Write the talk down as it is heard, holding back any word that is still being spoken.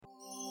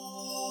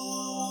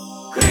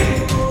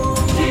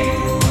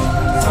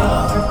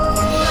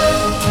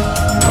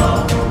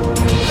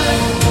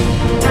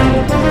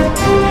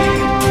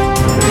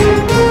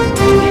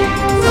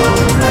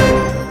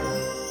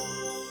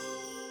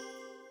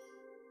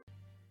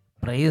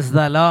Price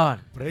the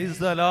Lord. Price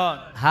the lord.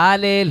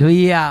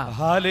 Hallelujah.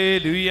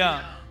 Hallelujah.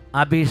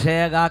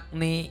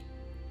 അഭിഷേകാഗ്നി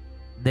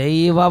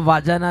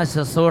ദൈവവചന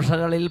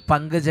ശുശ്രൂഷകളിൽ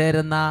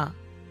പങ്കുചേരുന്ന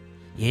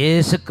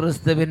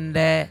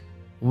യേശുക്രിസ്തുവിൻ്റെ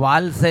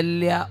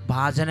വാത്സല്യ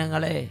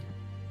ഭാചനങ്ങളെ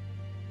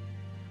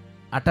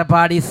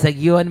അട്ടപ്പാടി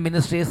സെഗിയോൻ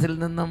മിനിസ്ട്രീസിൽ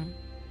നിന്നും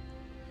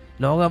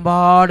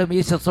ലോകമെമ്പാടും ഈ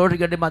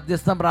ശുശ്രൂഷയ്ക്ക് വേണ്ടി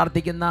മധ്യസ്ഥം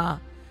പ്രാർത്ഥിക്കുന്ന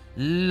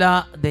എല്ലാ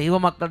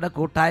ദൈവമക്കളുടെ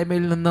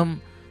കൂട്ടായ്മയിൽ നിന്നും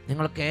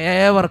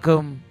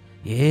നിങ്ങൾക്കേവർക്കും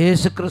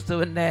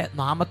യേശുക്രിസ്തുവിൻ്റെ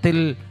നാമത്തിൽ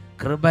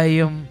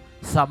കൃപയും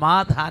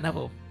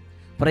സമാധാനവും.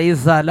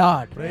 Praise the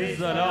lord.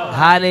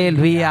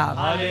 ഹല്ലേലൂയ.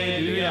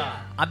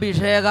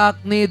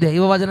 അഭിഷേകാഗ്നി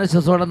ദൈവവചന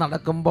ശുശ്രൂഷ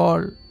നടക്കുമ്പോൾ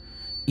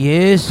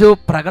യേശു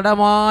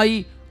പ്രകടമായി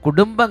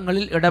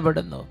കുടുംബങ്ങളിൽ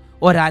ഇടപെടുന്നു.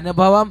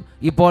 ഒരനുഭവം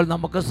ഇപ്പോൾ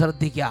നമുക്ക്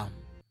ശ്രദ്ധിക്കാം.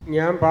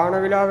 ഞാൻ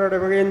പാണവിലാവ്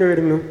ഇടവകയിൽ നിന്ന്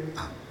വരുന്നു.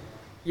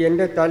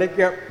 എൻ്റെ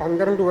തലയ്ക്ക്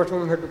 12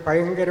 വർഷം തൊട്ട്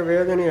ഭയങ്കര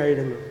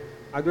വേദനയായിരുന്നു.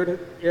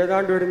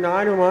 ഏതാണ്ട് ഒരു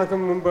 4 മാസം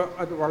മുമ്പ്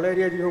അത്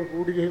വളരെയധികം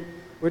കൂടുകയും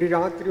ഒരു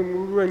രാത്രി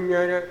മുഴുവൻ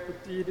ഞാൻ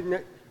കുത്തിയിരുന്ന്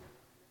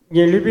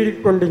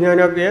ഞെളിപിരിക്കൊണ്ട് ഞാൻ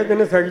ആ വേദന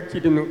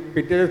സഹിച്ചിരുന്നു.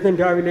 പിറ്റേ ദിവസം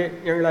രാവിലെ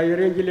ഞങ്ങൾ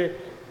ഹൈറേഞ്ചിലെ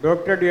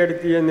ഡോക്ടറുടെ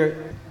അടുത്ത് ചെന്ന്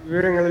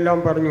വിവരങ്ങളെല്ലാം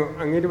പറഞ്ഞു.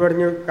 അങ്ങനെ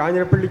പറഞ്ഞു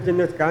കാഞ്ഞിരപ്പള്ളി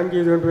ചെന്ന് സ്കാൻ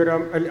ചെയ്തുകൊണ്ട്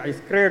വരാം,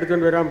 എക്സ്റേ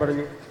എടുത്തുകൊണ്ട് വരാൻ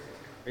പറഞ്ഞു.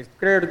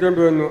 എക്സ്റേ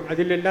എടുത്തുകൊണ്ട് വന്നു.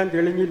 അതിലെല്ലാം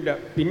തെളിഞ്ഞില്ല.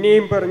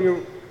 പിന്നെയും പറഞ്ഞു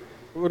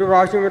ഒരു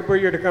പ്രാവശ്യം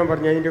പോയി എടുക്കാൻ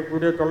പറഞ്ഞു. അതിൻ്റെ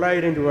കൂടെ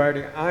 900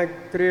 രൂപയുടെ ആ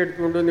എക്സ്റേ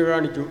എടുത്തുകൊണ്ട് വന്ന്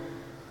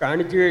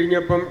കാണിച്ചു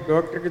കഴിഞ്ഞപ്പം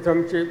ഡോക്ടർക്ക്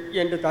സംശയം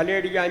എൻ്റെ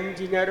തലയടിക്ക്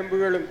 5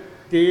 ഞരമ്പുകളും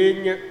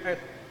തേഞ്ഞ്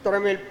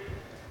എത്രമേൽ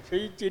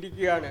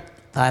ക്ഷയിച്ചിരിക്കുകയാണ്.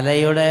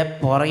 തലയുടെ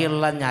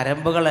പുറകിലുള്ള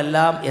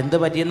ഞരമ്പുകളെല്ലാം എന്ത്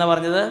പറ്റിയെന്നാ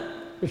പറഞ്ഞത്?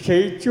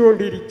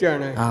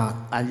 ക്ഷയിച്ചുകൊണ്ടിരിക്കുകയാണ്.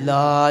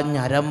 എല്ലാ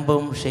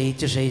ഞരമ്പും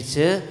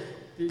ക്ഷയിച്ച്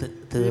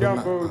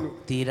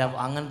തീരാം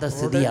അങ്ങനത്തെ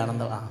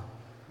സ്ഥിതിയാണെന്ന്.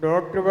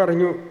 ഡോക്ടർ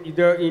പറഞ്ഞു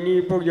ഇത്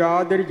ഇനിയിപ്പോൾ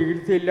യാതൊരു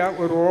ചികിത്സയില്ല,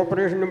 ഒരു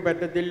ഓപ്പറേഷനും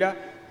പറ്റത്തില്ല.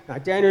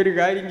 അച്ഛനൊരു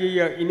കാര്യം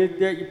ചെയ്യുക,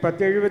 ഇന്നത്തെ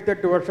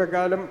 10-78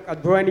 വർഷക്കാലം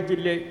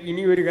അധ്വാനിച്ചില്ലേ,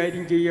 ഇനി ഒരു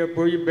കാര്യം ചെയ്യുക,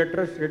 പോയി ബെഡ്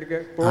റെസ്റ്റ് എടുക്കുക.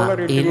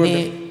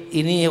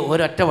 ഇനി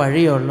ഒരൊറ്റ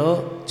വഴിയുള്ളൂ,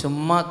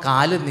 ചുമ്മാ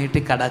കാല്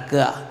നീട്ടി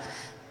കിടക്കുക.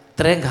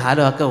 ഇത്രയും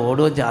കാലമൊക്കെ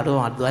ഓടുകയും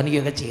ചാടുകയും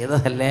അധ്വാനിക്കുകയൊക്കെ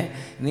ചെയ്തതല്ലേ,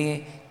 ഇനി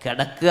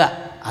കിടക്കുക,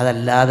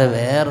 അതല്ലാതെ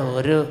വേറെ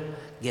ഒരു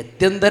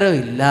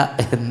ഗത്യന്തരവും ഇല്ല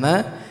എന്ന്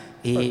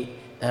ഈ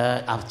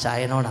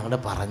അച്ചായനോട്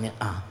അങ്ങോട്ട് പറഞ്ഞ്.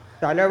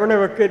 തലവണ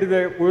വെക്കരുത്,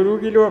 1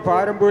 കിലോ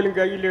ഭാരം പോലും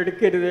കയ്യിൽ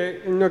എടുക്കരുത്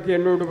എന്നൊക്കെ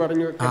എന്നോട്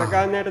പറഞ്ഞു.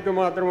 കിടക്കാൻ നേരത്ത്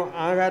മാത്രം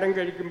ആഹാരം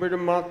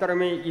കഴിക്കുമ്പോഴും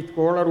മാത്രമേ ഈ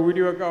കോളർ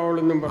ഊരി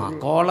വെക്കാവുള്ളൂ പറഞ്ഞു.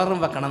 കോളറും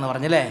വെക്കണം എന്ന്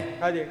പറഞ്ഞല്ലേ?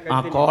 അതെ,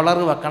 കോളർ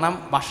വെക്കണം,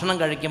 ഭക്ഷണം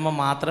കഴിക്കുമ്പോൾ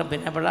മാത്രം.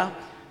 പിന്നെ എപ്പോഴാ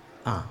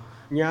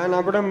ഞാൻ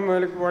അവിടെ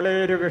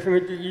വളരെ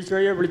വിഷമിച്ച്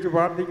ഈശോയെ വിളിച്ച്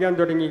പ്രാർത്ഥിക്കാൻ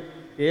തുടങ്ങി.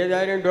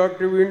 ഏതായാലും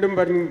ഡോക്ടർ വീണ്ടും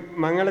പറഞ്ഞു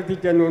മംഗളത്തിൽ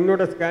ചെന്ന്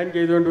ഒന്നുകൂടെ സ്കാൻ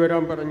ചെയ്തുകൊണ്ട്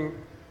വരാൻ പറഞ്ഞു.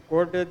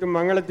 കോട്ടയത്ത്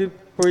മംഗളത്തിൽ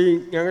പോയി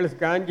ഞങ്ങൾ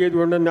സ്കാൻ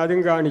ചെയ്തുകൊണ്ടെന്ന്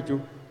അതും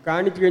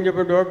കാണിച്ചു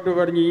കഴിഞ്ഞപ്പോൾ ഡോക്ടർ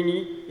പറഞ്ഞു ഇനി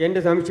എൻ്റെ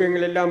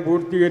സംശയങ്ങളെല്ലാം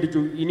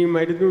പൂർത്തീകരിച്ചു, ഇനി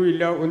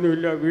മരുന്നുമില്ല,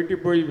 ഒന്നുമില്ല, വീട്ടിൽ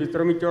പോയി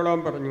വിശ്രമിച്ചോളാൻ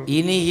പറഞ്ഞു.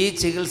 ഇനി ഈ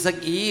ചികിത്സ,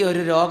 ഈ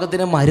ഒരു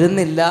രോഗത്തിന്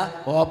മരുന്നില്ല,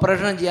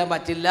 ഓപ്പറേഷൻ ചെയ്യാൻ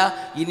പറ്റില്ല,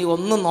 ഇനി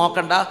ഒന്നും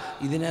നോക്കണ്ട,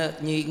 ഇതിന്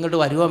ഇങ്ങോട്ട്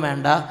വരുവോ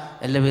വേണ്ട,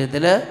 എല്ലാ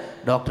വിധത്തിൽ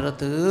ഡോക്ടർ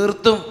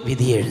തീർത്തും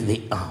വിധി എഴുതി.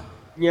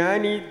 ഞാൻ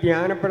ഈ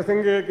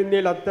ധ്യാനപ്രസംഗം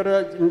കേൾക്കുന്നതിൽ അത്ര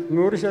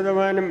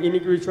 100%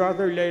 എനിക്ക്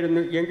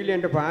വിശ്വാസമില്ലായിരുന്നു. എങ്കിലും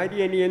എൻ്റെ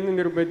ഭാര്യ എന്നെ എന്ന്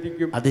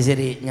നിർബന്ധിക്കും. അത്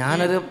ശരി,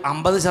 ഞാനൊരു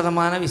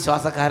 50%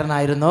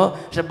 വിശ്വാസക്കാരനായിരുന്നു.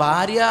 പക്ഷെ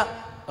ഭാര്യ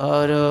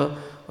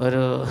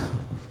ഒരു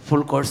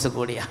ഫുൾ കോഴ്സ്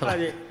കൂടിയാണ്.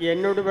 അതെ,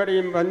 എന്നോട്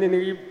പറയും വന്ന് നീ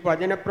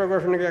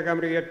വചനപ്രഘോഷണം കേൾക്കാൻ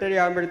പറയും. 8:30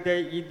 ആകുമ്പോഴത്തെ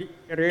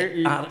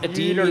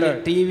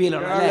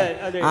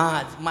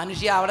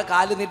മനുഷ്യ അവിടെ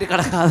കാല് നീട്ടി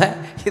കിടക്കാതെ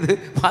ഇത്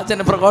വചന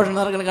പ്രഘോഷണം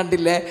നടക്കണം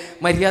കണ്ടില്ലേ,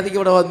 മര്യാദയ്ക്ക്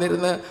ഇവിടെ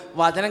വന്നിരുന്ന്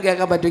വചനം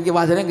കേൾക്കാൻ പറ്റുമെങ്കിൽ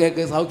വചനം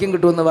കേൾക്ക്, സൗഖ്യം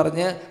കിട്ടുമെന്ന്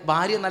പറഞ്ഞ്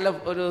ഭാര്യ നല്ല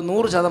ഒരു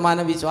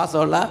 100%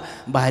 വിശ്വാസമുള്ള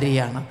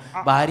ഭാര്യയാണ്.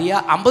 ഭാര്യ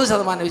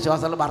 50%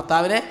 വിശ്വാസമുള്ള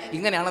ഭർത്താവിനെ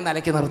ഇങ്ങനെയാണ്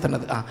നിലയ്ക്ക്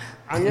നിർത്തുന്നത്.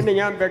 അങ്ങനെ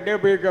ഞാൻ ബെഡേ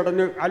പോയി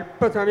കിടന്നു.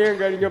 അല്പസമയം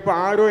കഴിഞ്ഞപ്പോൾ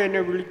ആരോ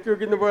എന്നെ വിളിച്ചു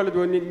വെക്കുന്ന പോലെ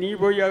തോന്നി. നീ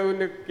പോയി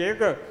അതൊന്ന്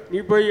കേക്ക്, നീ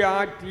പോയി ആ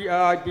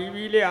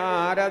TV-യിലെ ആ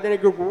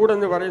ആരാധനയ്ക്ക്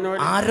കൂടെന്ന് പറയുന്ന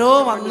ആരോ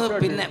വന്ന്.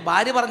 പിന്നെ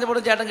ഭാര്യ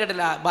പറഞ്ഞപ്പോഴും ചേട്ടൻ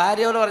കേട്ടില്ല.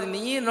 ഭാര്യയോട് പറഞ്ഞു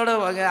നീ എന്നോട്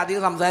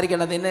അധികം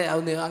സംസാരിക്കേണ്ട, നിന്നെ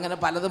അങ്ങനെ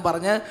പലതും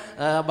പറഞ്ഞ്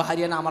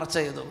ഭാര്യനെ അമർച്ച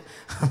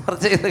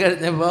ചെയ്ത്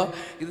കഴിഞ്ഞപ്പോൾ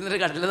ഇതിനൊരു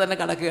കട്ടിൽ തന്നെ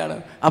കിടക്കുകയാണ്.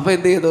 അപ്പോൾ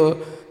എന്ത് ചെയ്തു,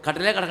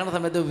 കട്ടിലേ കിടക്കുന്ന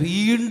സമയത്ത്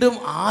വീണ്ടും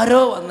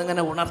ആരോ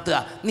വന്നിങ്ങനെ ഉണർത്തുക,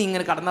 നീ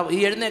ഇങ്ങനെ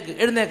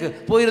എഴുന്നേക്ക്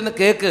പോയിരുന്ന്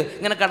കേക്ക്,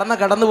 ഇങ്ങനെ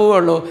കടന്നു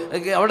പോവുള്ളൂ,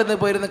 അവിടെ നിന്ന്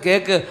പോയിരുന്ന്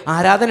കേക്ക്,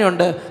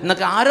 ആരാധനയുണ്ട്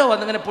എന്നൊക്കെ ആരോ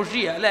വന്നിങ്ങനെ പുഷ്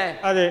ചെയ്യുക അല്ലേ?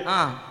 അതെ.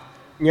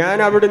 ഞാൻ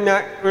അവിടുന്ന്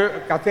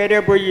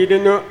കസേരയിൽ പോയി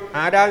ഇരുന്നു.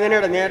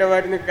 ആരാധനയുടെ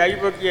നേരമായിരുന്നു.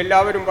 കൈപൊക്കി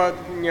എല്ലാവരും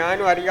പ്രാർത്ഥിച്ചു.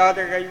 ഞാനും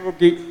അറിയാതെ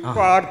കൈപൊക്കി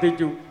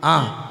പ്രാർത്ഥിച്ചു.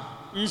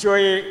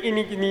 ഈശോയെ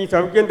എനിക്ക് നീ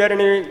സൗഖ്യം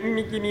തരണേ,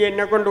 എനിക്ക് നീ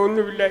എന്നെ കൊണ്ട്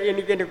ഒന്നുമില്ല,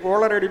 എനിക്ക് എൻ്റെ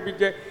കോളർ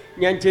അടിപ്പിച്ച്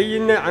ഞാൻ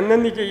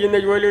അന്നന്ന് ചെയ്യുന്ന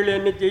ജോലികൾ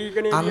എന്നെ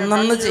ചെയ്യിക്കണേ,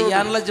 അന്നന്ന്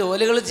ചെയ്യാനുള്ള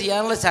ജോലികൾ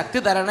ചെയ്യാനുള്ള ശക്തി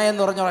തരണേ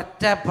എന്ന് പറഞ്ഞ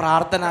ഒറ്റ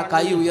പ്രാർത്ഥന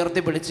കൈ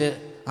ഉയർത്തിപ്പിടിച്ച്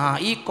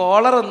ഈ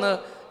കോളറൊന്ന്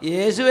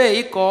യേശുവെ ഈ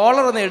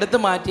കോളറൊന്ന് എടുത്തു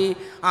മാറ്റി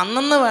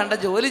അന്നന്ന് വേണ്ട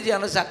ജോലി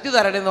ചെയ്യാനുള്ള ശക്തി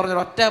തരണേ എന്ന് പറഞ്ഞ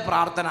ഒറ്റ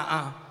പ്രാർത്ഥന.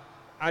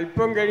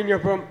 അല്പം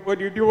കഴിഞ്ഞപ്പം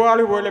ഒരു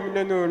ഇടിവാള് പോലെ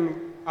മിന്നെന്ന് വന്നു.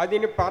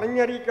 അതിന്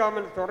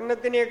പറഞ്ഞറിയിക്കാമൽ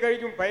സ്വർണത്തിനെ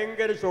കഴിഞ്ഞും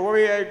ഭയങ്കര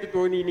ശോഭയായിട്ട്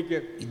തോന്നി എനിക്ക്.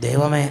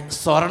 ദൈവമേ,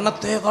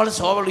 സ്വർണത്തേക്കാൾ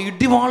ശോഭ,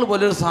 ഇടിവാൾ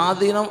പോലെ ഒരു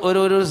സ്വാധീനം,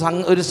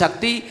 ഒരു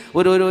ശക്തി,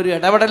 ഒരു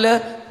ഇടപെടല്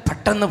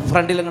പെട്ടെന്ന്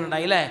ഫ്രണ്ടിൽ ഇങ്ങനെ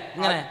ഉണ്ടായി അല്ലേ?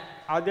 ഇങ്ങനെ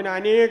അതിന്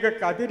അനേക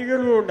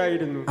കതിരുകളും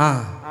ഉണ്ടായിരുന്നു.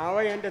 അവ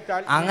എന്റെ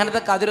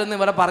അങ്ങനത്തെ കതിരൊന്നും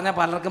ഇവിടെ പറഞ്ഞാൽ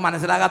പലർക്കും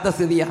മനസ്സിലാകാത്ത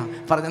സ്ഥിതിയാ.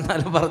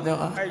 പറഞ്ഞാലും പറഞ്ഞോ,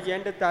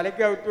 എന്റെ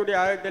തലയ്ക്കകത്തൂടെ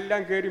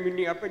ഇതെല്ലാം കയറി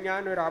മിന്നി. അപ്പൊ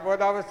ഞാൻ ഒരു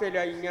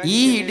അബോധാവസ്ഥയിലായി. ഈ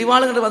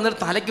ഇടിവാൾ ഇങ്ങോട്ട് വന്നിട്ട്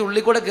തലയ്ക്ക്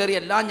ഉള്ളിൽ കൂടെ കയറി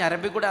എല്ലാം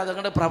ഞരമ്പിൽ കൂടെ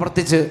അതങ്ങോട്ട്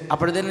പ്രവർത്തിച്ച്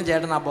അപ്പോഴത്തേനും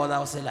ചേട്ടൻ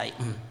അബോധാവസ്ഥയിലായി.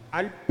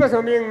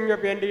 അല്പസമയം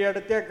കഴിഞ്ഞപ്പോൾ എൻ്റെ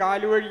ഇടത്തെ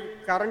കാലുവഴി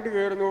കറണ്ട്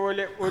കയറുന്ന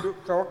പോലെ ഒരു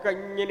ഷോക്ക്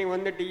ഇങ്ങനെ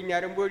വന്നിട്ട് ഈ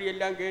ഞരമ്പ് വഴി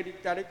എല്ലാം കയറി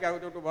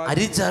തലയ്ക്കകത്തോട്ട്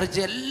അരിച്ചറിച്ച്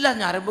എല്ലാ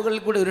ഞരമ്പുകളിൽ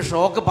കൂടി ഒരു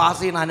ഷോക്ക് പാസ്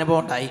ചെയ്യുന്ന അനുഭവം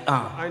ഉണ്ടായി.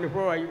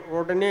 അനുഭവമായി.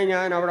 ഉടനെ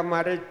ഞാൻ അവിടെ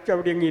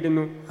മരച്ചവിടെ അങ്ങ്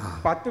ഇരുന്നു.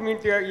 10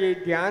 മിനിറ്റ് ഈ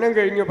ധ്യാനം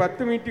കഴിഞ്ഞു.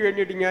 10 മിനിറ്റ്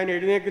കഴിഞ്ഞിട്ട് ഞാൻ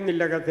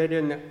എഴുന്നേക്കുന്നില്ല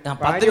കസേരയെന്ന്.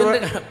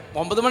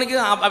 9 മണിക്ക്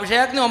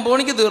അഭിഷേകത്തിന് 9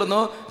 മണിക്ക്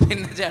തീർന്നു.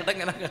 പിന്നെ ചേട്ടൻ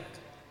ഇങ്ങനെ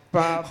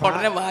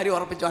ഉടനെ ഭാര്യ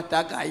ഉറപ്പിച്ചു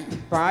അറ്റാക്കായി.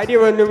 ഭാര്യ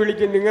വന്ന്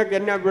വിളിച്ച് നിങ്ങൾക്ക്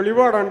എന്നാ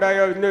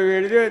വെളിപാടുണ്ടായോ ഇന്ന്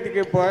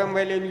എഴുതുകൾക്ക് പോകാൻ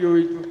വല്ലെന്ന്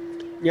ചോദിച്ചു.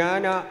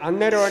 ഞാൻ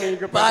അന്നേരമാണ്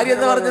എനിക്ക് ഭാര്യ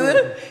എന്താ പറഞ്ഞത്?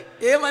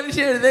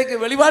 മനുഷ്യ എഴുതേക്ക്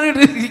വെളിപാട്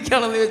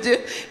ഇരിക്കുകയാണെന്ന് ചോദിച്ച്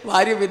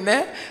ഭാര്യ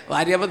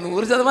അപ്പം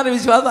 100%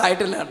 വിശ്വാസം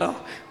ആയിട്ടില്ല കേട്ടോ.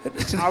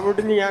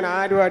 അവിടുന്ന് ഞാൻ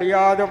ആരും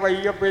അറിയാതെ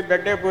പയ്യെ പോയി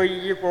ബെഡേ പോയി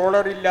ഈ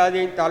കോളർ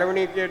ഇല്ലാതെയും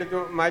തലവണിയൊക്കെ എടുത്ത്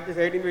മാറ്റി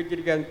സൈഡിൽ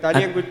വെച്ചിരിക്കുകയാണ്.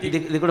 തലയും കുത്തി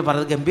ഇത് കൂടെ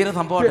പറഞ്ഞത് ഗംഭീര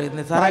സംഭവമാണ്,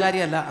 നിസ്സാര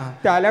കാര്യമല്ല.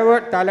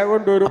 തല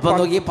കൊണ്ടൊരു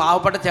നോക്കി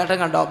പാവപ്പെട്ട ചേട്ടൻ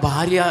കണ്ടോ,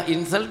 ഭാര്യ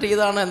ഇൻസൾട്ട്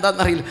ചെയ്താണ്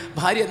എന്താണെന്നറിയില്ല.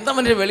 ഭാര്യ എന്താ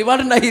മനുഷ്യ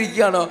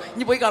വെളിപാടുണ്ടായിരിക്കുകയാണോ,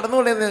 ഇനി പോയി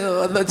കടന്നുകൊണ്ടേന്ന്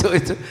എന്താ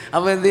ചോദിച്ചു.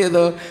 അപ്പോൾ എന്ത്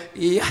ചെയ്തു,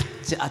 ഈ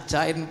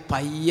അച്ചായൻ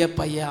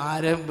പയ്യെ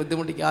ആരും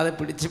ബുദ്ധിമുട്ടിക്കാതെ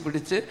പിടിച്ച്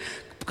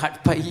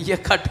പയ്യെ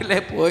കട്ടിലെ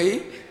പോയി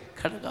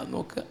കിടക്കാൻ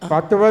നോക്കുക.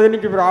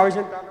 10-15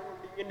 പ്രാവശ്യം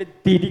ഇങ്ങനെ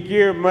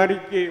തിരിക്കുകയും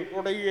മറിക്കുകയും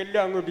കുടയും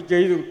എല്ലാം അങ്ങോട്ട്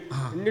ചെയ്തു.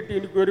 എന്നിട്ട്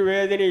എനിക്കൊരു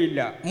വേദനയില്ല.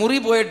 മുറി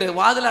പോയിട്ട്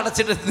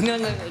വാതിലടച്ചിട്ട്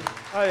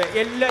അതെ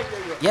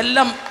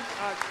എല്ലാം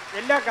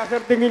എല്ലാ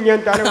കസർത്തിങ്ങും ഞാൻ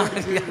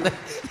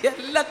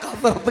എല്ലാ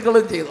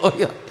കസർത്തുകളും ചെയ്തു.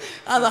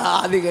 അത്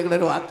ആദ്യം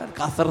കേൾക്കുന്ന വാക്കാണ്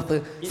കസർത്ത്.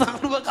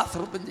 സർവ്വ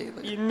കസർത്തും ചെയ്തു.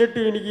 എന്നിട്ട്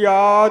എനിക്ക്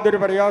യാതൊരു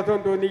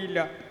പ്രയാസവും തോന്നിയില്ല.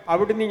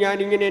 അവിടുന്ന് ഞാൻ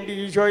ഇങ്ങനെ എൻ്റെ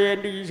ഈശോയെ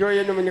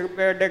എന്ന്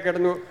മുന്നേ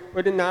കിടന്നു.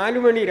 ഒരു 4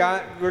 മണി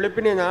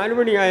വെളുപ്പിനെ 4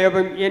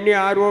 മണിയായപ്പം എന്നെ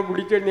ആരോ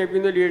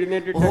വിളിച്ചെഴുന്നേൽക്കുന്നതിൽ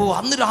എഴുന്നേറ്റിട്ട്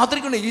അന്ന്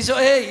രാത്രിക്കൊണ്ട്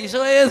ഈശോയെ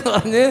എന്ന്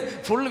പറഞ്ഞ്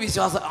ഫുൾ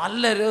വിശ്വാസം,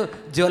 നല്ലൊരു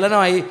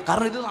ജ്വലനമായി.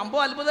 കാരണം ഇത്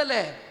സംഭവം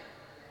അത്ഭുതമല്ലേ.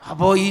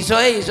 അപ്പോൾ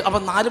ഈശോയെ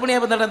അപ്പം 4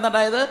 മണിയായപ്പോൾ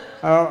എന്താണ്ടായത്,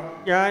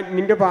 ഞാൻ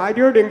നിന്റെ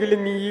ഭാര്യയോടെങ്കിലും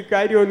നീ ഈ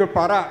കാര്യം ഒന്ന്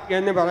പറ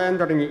എന്ന് പറയാൻ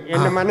തുടങ്ങി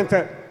എൻ്റെ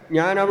മനസ്സ്.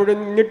 ഞാൻ അവിടെ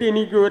നിന്നിട്ട്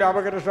എനിക്ക് ഒരു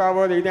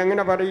അപകർഷാബോധം,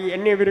 ഇതെങ്ങനെ പറയും,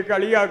 എന്നെ ഇവർ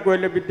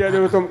കളിയാക്കുമല്ലോ പിറ്റേ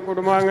ദിവസം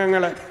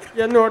കുടുംബാംഗങ്ങളെ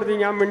എന്നോർത്ത്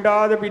ഞാൻ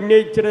മിണ്ടാതെ പിന്നെ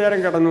ഇച്ചിരി നേരം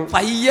കിടന്നു.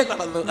 പയ്യെ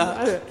കിടന്നു.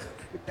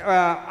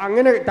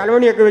 അങ്ങനെ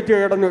തലവണിയൊക്കെ വെച്ച്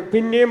കിടന്നു.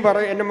 പിന്നെയും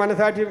എൻ്റെ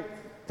മനസാക്ഷി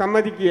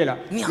സമ്മതിക്കുകയില്ല.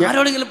 നീ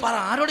ആരോടെങ്കിലും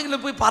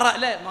പോയി പറ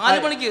അല്ലേ.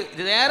 4 മണിക്ക്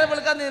നേരെ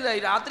വെളുക്കാൻ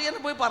രാത്രി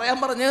തന്നെ പോയി പറയാൻ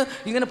പറഞ്ഞ്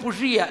ഇങ്ങനെ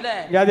പുഷ് ചെയ്യുക അല്ലേ.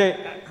 അതെ,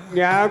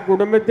 ഞാൻ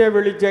കുടുംബത്തെ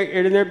വിളിച്ച്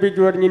എഴുന്നേൽപ്പിച്ചു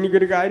പറഞ്ഞു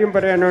എനിക്കൊരു കാര്യം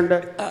പറയാനുണ്ട്.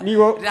 നീ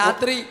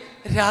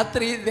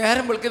രാത്രി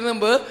നേരം വിളിക്കുന്ന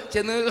മുമ്പ്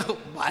ചെന്ന്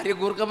ഭാര്യ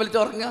കൂർക്കം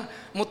വലിച്ചുറങ്ങുക,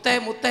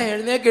 മുത്തേ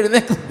എഴുന്നേക്ക്.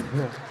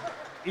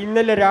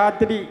 ഇന്നലെ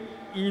രാത്രി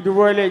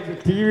ഇതുപോലെ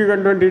TV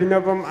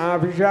കണ്ടുകൊണ്ടിരുന്നപ്പം ആ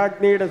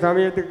അഭിഷാഗ്നിയുടെ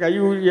സമയത്ത് കൈ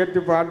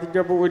ഉയർത്തി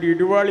പ്രാർത്ഥിച്ചപ്പോൾ ഒരു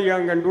ഇടുവാളി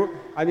ഞാൻ കണ്ടു.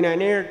 അതിന്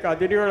അനേക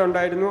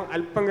കതിരുകളുണ്ടായിരുന്നു.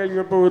 അല്പം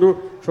കഴിഞ്ഞപ്പോൾ ഒരു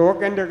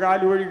ഷോക്കൻ്റെ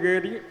കാല് വഴി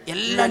കയറി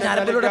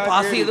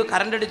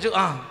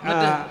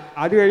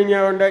അത്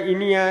കഴിഞ്ഞുകൊണ്ട്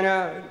ഇനി ഞാൻ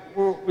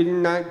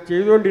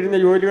ചെയ്തുകൊണ്ടിരുന്ന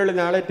ജോലികൾ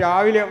നാളെ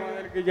രാവിലെ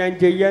മുതൽക്ക് ഞാൻ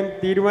ചെയ്യാൻ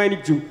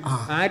തീരുമാനിച്ചു.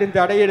 ആരും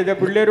തടയരുത്,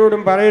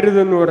 പിള്ളേരോടും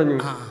പറയരുതെന്ന് പറഞ്ഞു.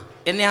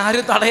 എന്നെ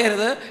ആരും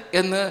തടയരുത്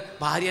എന്ന്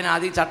ഭാര്യനെ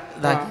ആദ്യം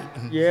ഇതാക്കി.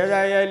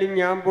 ഏതായാലും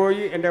ഞാൻ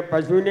പോയി എൻ്റെ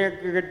പശുവിനെ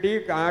കെട്ടി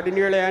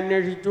കാടിനുകളെ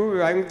അന്വേഷിച്ചു,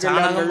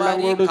 വെള്ളം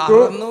കൊടുത്തു.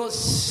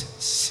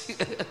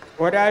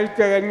 ഒരാഴ്ച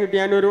കഴിഞ്ഞിട്ട്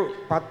ഞാനൊരു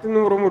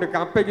 10-100 മൂട്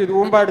കപ്പയ്ക്ക്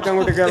തൂമ്പാടുത്ത്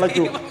അങ്ങോട്ട്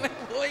കിളച്ചു.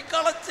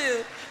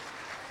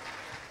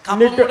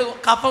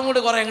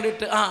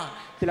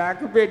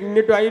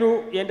 എന്നിട്ട് അതിന്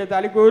എൻ്റെ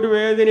തലയ്ക്ക് ഒരു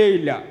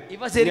വേദനയില്ല.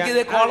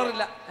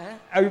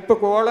 ഇപ്പൊ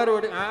കോളർ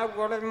ആ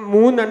കോളർ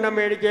 3 എണ്ണം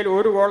മേടിച്ചാൽ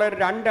ഒരു കോളർ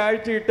 2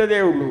 ആഴ്ച ഇട്ടതേ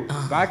ഉള്ളൂ.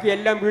 ബാക്കി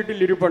എല്ലാം വീട്ടിൽ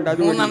ഇരിപ്പുണ്ട്.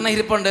 അത് 3 എണ്ണം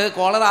ഇരിപ്പുണ്ട്.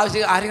 കോളർ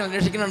ആവശ്യം ആരെങ്കിലും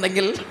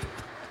അന്വേഷിക്കുന്നുണ്ടെങ്കിൽ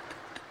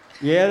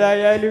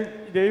ഏതായാലും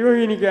ദൈവം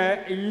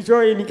ഈശോ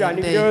എനിക്ക്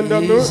അനുഗ്രഹം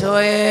തന്നു.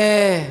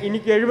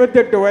 എനിക്ക്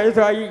 78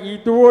 വയസ്സായി.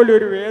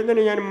 ഇതുപോലൊരു വേദന,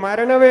 ഞാൻ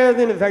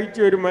മരണവേദന സഹിച്ച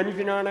ഒരു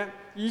മനുഷ്യനാണ്.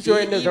 ഈശോ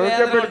എന്നെ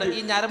സൗഖ്യപ്പെടുത്തി.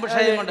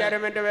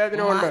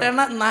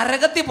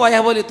 നരകത്തിൽ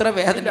പോയാൽ പോലും ഇത്ര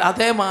വേദന,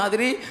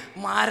 അതേമാതിരി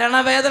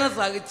മരണവേദന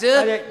സഹിച്ച്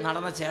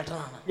നടന്ന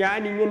ചേട്ടനാണ്. ഞാൻ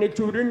ഇങ്ങനെ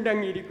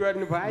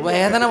ചുരുണ്ടങ്ങിരിക്കുമായിരുന്നു.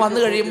 വേദന വന്നു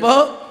കഴിയുമ്പോ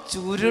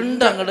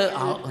ചുരുണ്ടങ്ങട്.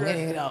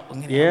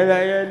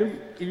 ഏതായാലും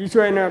ഈശോ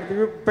എന്നെ നടത്തി.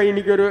 ഇപ്പം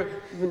എനിക്കൊരു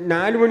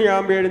 4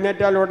 മണിയാകുമ്പോൾ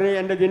എഴുന്നേറ്റാൽ ഉടനെ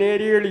എൻ്റെ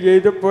ദിനേരികൾ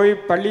ചെയ്ത് പോയി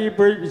പള്ളിയിൽ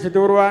പോയി വിശുദ്ധ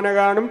കുർബാന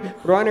കാണും,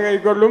 കുർബാന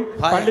കൈക്കൊള്ളും,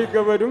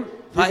 പള്ളിക്ക് വരും.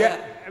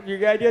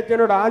 വികാരി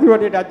അച്ഛനോട് ആദ്യം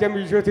പറഞ്ഞിട്ട് അച്ഛൻ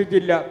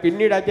വിശ്വസിച്ചില്ല.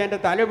 പിന്നീട് അച്ഛൻ്റെ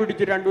തല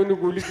പിടിച്ച് 2-3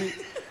 കുലുക്കി.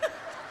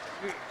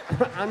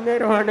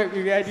 അന്നേരമാണ്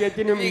വികാരി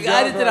അച്ഛനും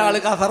ആള്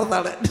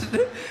കസർന്നാണ്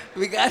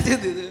വികാരി.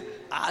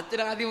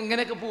 അച്ഛനാദ്യം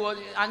ഇങ്ങനെയൊക്കെ പോവാ,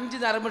 5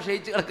 നേരം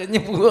ക്ഷയിച്ച്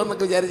കിടക്കഞ്ഞ്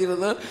പോവാന്നൊക്കെ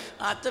വിചാരിച്ചിരുന്നു.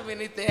 അച്ഛൻ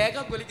പിന്നെ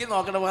തേങ്ങ കുലുക്കി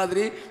നോക്കണ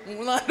മാതിരി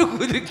 3-4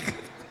 കുലുക്ക്.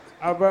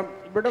 അപ്പം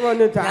ഇവിടെ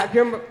വന്ന്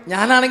സാക്ഷ്യം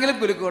ഞാനാണെങ്കിലും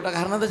കുലുക്കും കേട്ടോ.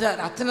 കാരണം എന്താ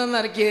വെച്ചാൽ അച്ഛനെന്ന്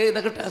എനിക്ക്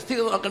ഇതൊക്കെ ടെസ്റ്റ്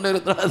ചെയ്ത് നോക്കേണ്ട ഒരു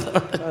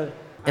ഉത്തരവാദിത്തമുണ്ട്.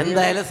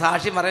 എന്തായാലും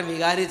സാക്ഷി പറയാൻ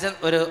വികാരിച്ചൻ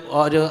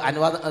ഒരു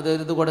അനുവാദം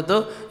ഇത് കൊടുത്തു.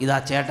 ഇതാ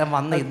ചേട്ടൻ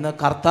വന്ന് ഇന്ന്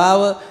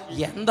കർത്താവ്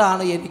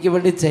എന്താണ് എനിക്ക്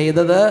വേണ്ടി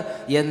ചെയ്തത്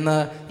എന്ന്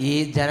ഈ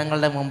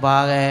ജനങ്ങളുടെ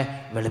മുമ്പാകെ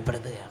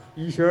വെളിപ്പെടുത്തുകയാണ്.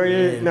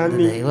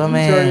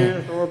 ദൈവമേ,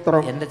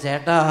 എൻ്റെ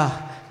ചേട്ടാ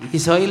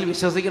ഈശോയിൽ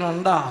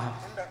വിശ്വസിക്കണുണ്ടോ?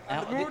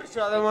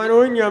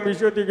 100% ഞാൻ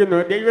വിശ്വസിക്കുന്നു.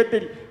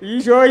 ദൈവത്തിൽ,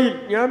 ഈശോയിൽ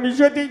ഞാൻ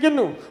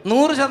വിശ്വസിക്കുന്നു.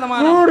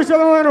 100%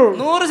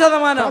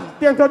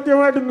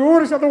 സത്യമായിട്ട്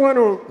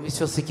 100%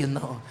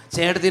 വിശ്വസിക്കുന്നു.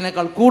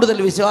 ചേട്ടത്തിനേക്കാൾ കൂടുതൽ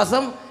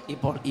വിശ്വാസം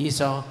ഇപ്പോൾ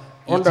ഈശോ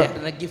ഈ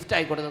ചേട്ടനെ ഗിഫ്റ്റ്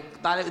ആയിക്കൊടുത്തു.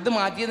 ഇത്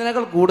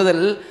മാറ്റിയതിനേക്കാൾ കൂടുതൽ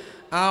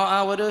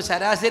ഒരു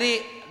ശരാശരി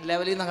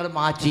ലെവലിൽ നിന്ന് അങ്ങോട്ട്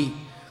മാറ്റി.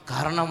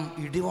 കാരണം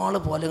ഇടിവാള്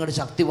പോലെ അങ്ങോട്ട്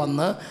ശക്തി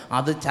വന്ന്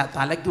അത്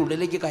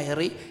തലയ്ക്കുള്ളിലേക്ക്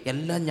കയറി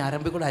എല്ലാ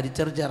ഞരമ്പിൽ കൂടെ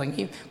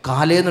അരിച്ചറിച്ചിറങ്ങി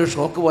കാലേന്നൊരു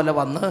ഷോക്ക് പോലെ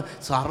വന്ന്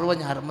സർവ്വ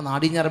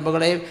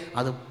നാഡീഞരമ്പുകളെയും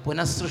അത്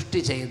പുനഃസൃഷ്ടി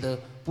ചെയ്ത്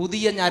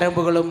പുതിയ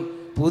ഞരമ്പുകളും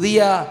പുതിയ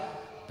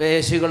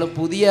പേശികളും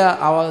പുതിയ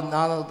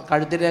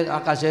കഴുത്തിലെ ആ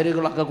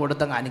കശേരുകളൊക്കെ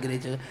കൊടുത്തങ്ങ്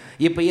അനുഗ്രഹിച്ച്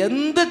ഇപ്പം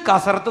എന്ത്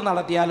കസരത്ത്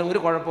നടത്തിയാലും ഒരു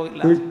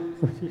കുഴപ്പമില്ല.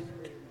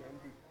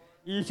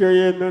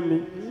 ഈശോയെ നന്ദി.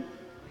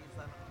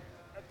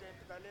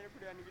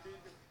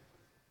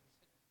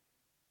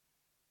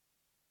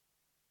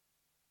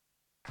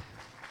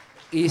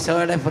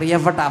 ഈശോയുടെ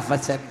പ്രിയപ്പെട്ട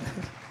അപ്പച്ചൻ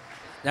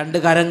 2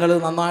 കരങ്ങൾ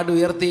നന്നായിട്ട്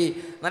ഉയർത്തി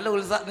നല്ല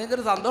ഉത്സാഹം.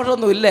 നിങ്ങൾക്കൊരു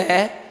സന്തോഷമൊന്നുമില്ലേ?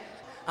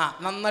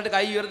 നന്നായിട്ട്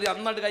കൈ ഉയർത്തി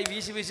നന്നായിട്ട് കൈ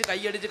വീശി വീശി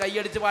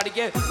കൈയടിച്ച്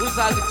പാടിക്ക്.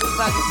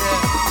 ഉത്സാഹിച്ച്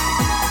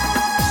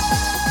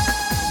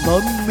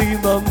നന്ദി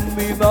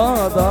നന്ദി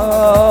നാദാ,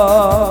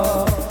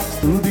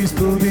 സ്തുതി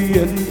സ്തുതി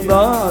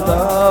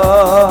എന്നാദാ.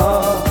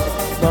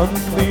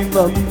 നന്ദി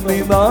നന്ദി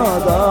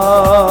നാദാ,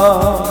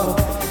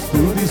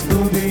 സ്തുതി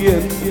സ്തുതി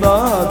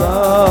എന്നാദാ.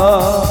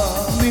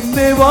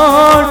 നിന്നെ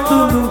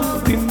വാഴ്ത്തുന്നു,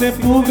 നിന്നെ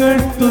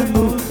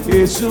പുകഴ്ത്തുന്നു,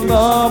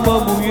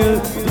 യേശുനാമമുയർത്തുന്നു.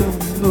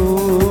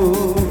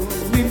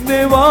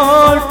 നിന്നെ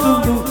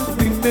വാഴ്ത്തുന്നു,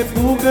 നിന്നെ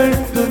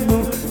പുകഴ്ത്തുന്നു,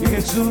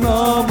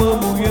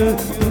 യേശുനാമമുയർത്തുന്നു,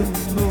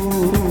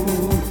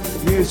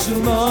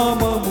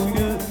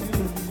 യേശുനാമമുയർത്തുന്നു.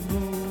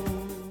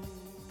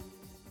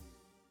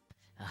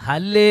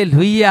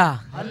 ഹല്ലേലൂയ.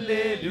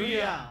 ഹല്ലേലൂയ.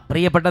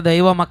 പ്രിയപ്പെട്ട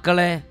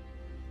ദൈവമക്കളെ,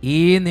 ഈ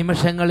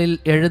നിമിഷങ്ങളിൽ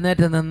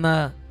എഴുന്നേറ്റ് നിന്ന്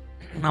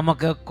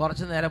നമുക്ക്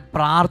കുറച്ചു നേരം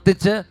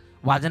പ്രാർത്ഥിച്ച്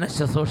വചന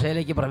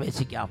ശുശ്രൂഷയിലേക്ക്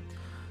പ്രവേശിക്കാം.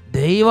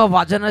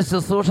 ദൈവവചന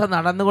ശുശ്രൂഷ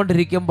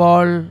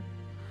നടന്നുകൊണ്ടിരിക്കുമ്പോൾ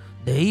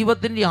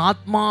ദൈവത്തിൻ്റെ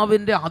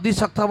ആത്മാവിൻ്റെ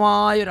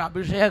അതിശക്തമായൊരു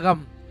അഭിഷേകം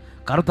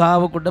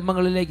കർത്താവ്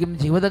കുടുംബങ്ങളിലേക്കും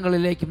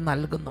ജീവിതങ്ങളിലേക്കും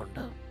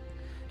നൽകുന്നുണ്ട്.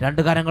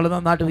 2 കരങ്ങൾ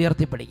നന്നായിട്ട്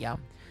ഉയർത്തിപ്പിടിക്കാം.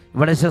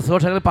 ഇവിടെ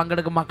ശുശ്രൂഷകളിൽ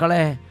പങ്കെടുക്കും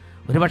മക്കളെ,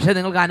 ഒരുപക്ഷെ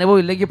നിങ്ങൾക്ക് അനുഭവം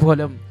ഇല്ലെങ്കിൽ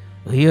പോലും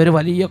ഈ ഒരു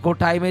വലിയ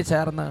കൂട്ടായ്മയിൽ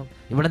ചേർന്ന്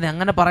ഇവിടെ നിന്ന്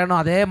എങ്ങനെ പറയണോ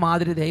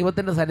അതേമാതിരി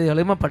ദൈവത്തിൻ്റെ സന്നിധി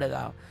എളിമപ്പെടുക.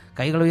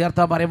 കൈകൾ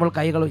ഉയർത്താൻ പറയുമ്പോൾ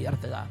കൈകൾ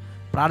ഉയർത്തുക,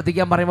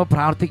 പ്രാർത്ഥിക്കാൻ പറയുമ്പോൾ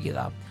പ്രാർത്ഥിക്കുക,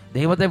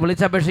 ദൈവത്തെ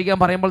വിളിച്ചപേക്ഷിക്കാൻ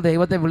പറയുമ്പോൾ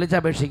ദൈവത്തെ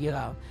വിളിച്ചപേക്ഷിക്കുക.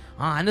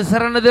 ആ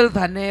അനുസരണത്തിൽ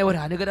തന്നെ ഒരു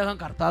അനുഗ്രഹം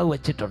കർത്താവ്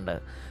വച്ചിട്ടുണ്ട്.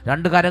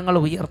 2 കരങ്ങൾ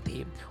ഉയർത്തി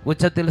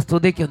ഉച്ചത്തിൽ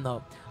സ്തുതിക്കുന്നു.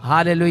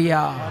 Hallelujah,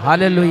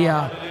 hallelujah.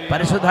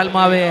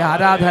 പരിശുദ്ധാത്മാവേ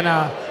ആരാധന,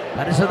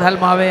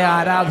 പരിശുദ്ധാത്മാവേ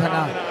ആരാധന,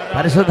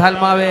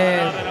 പരിശുദ്ധാത്മാവേ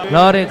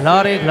glory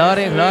glory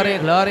glory glory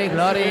glory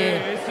glory.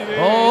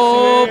 ഓ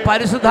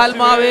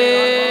പരിശുദ്ധാത്മാവേ,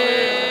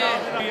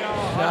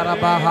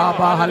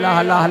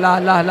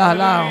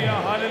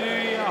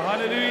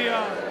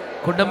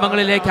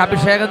 കുടുംബങ്ങളിലേക്ക്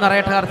അഭിഷേകം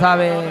നിറയട്ടെ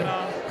കർത്താവേ.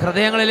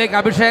 ഹൃദയങ്ങളിലേക്ക്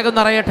അഭിഷേകം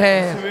നിറയട്ടെ.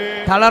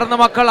 തളർന്ന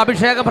മക്കൾ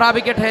അഭിഷേകം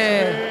പ്രാപിക്കട്ടെ.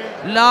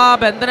 എല്ലാ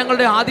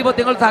ബന്ധനങ്ങളുടെ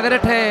ആധിപത്യങ്ങൾ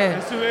തകരട്ടെ.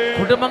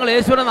 കുടുംബങ്ങൾ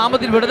യേശുവിന്റെ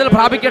നാമത്തിൽ വിടുതൽ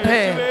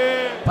പ്രാപിക്കട്ടെ.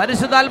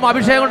 പരിശുദ്ധാത്മ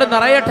അഭിഷേകം കൊണ്ട്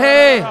നിറയട്ടെ.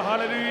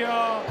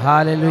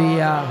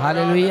 Hallelujah,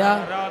 hallelujah.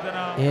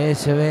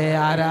 യേശുവേ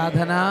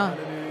ആരാധന,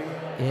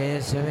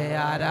 യേശുവേ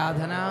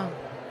ആരാധന,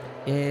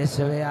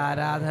 യേശുവേ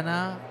ആരാധന,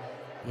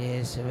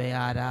 യേശുവേ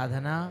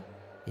ആരാധന,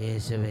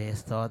 യേശുവേ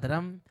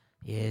സ്തോത്രം,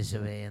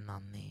 യേശുവേ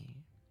നന്ദി.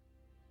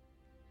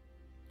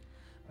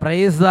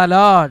 Praise the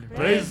Lord.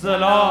 Praise the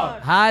Lord.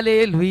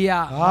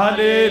 Hallelujah.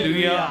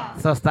 Hallelujah.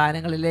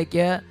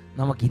 സ്വസ്ഥാനങ്ങളിലേക്ക്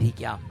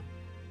നമുക്കിരിക്കാം.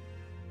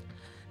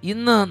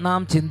 ഇന്ന് നാം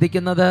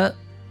ചിന്തിക്കുന്നത്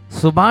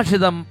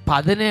സുഭാഷിതം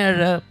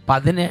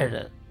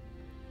 17:17.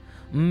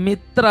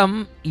 മിത്രം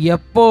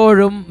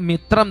എപ്പോഴും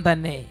മിത്രം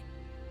തന്നെ,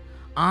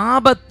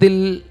 ആപത്തിൽ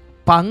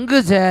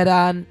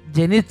പങ്കുചേരാൻ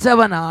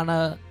ജനിച്ചവനാണ്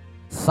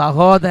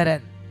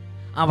സഹോദരൻ.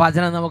 ആ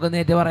വചനം നമുക്ക്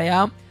നേരിട്ട്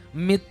പറയാം.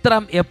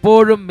 മിത്രം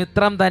എപ്പോഴും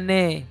മിത്രം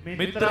തന്നെ,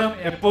 മിത്രം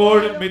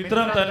എപ്പോഴും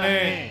മിത്രം തന്നെ.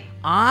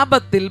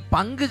 ആപത്തിൽ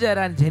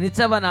പങ്കുചേരാൻ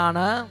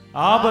ജനിച്ചവനാണ്,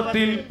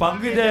 ആപത്തിൽ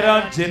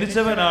പങ്കുചേരാൻ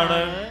ജനിച്ചവനാണ്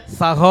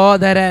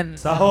സഹോദരൻ.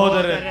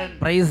 സഹോദരൻ.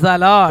 Praise the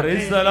Lord.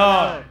 Praise the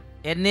Lord.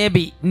 NAB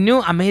new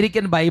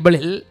American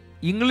ബൈബിളിൽ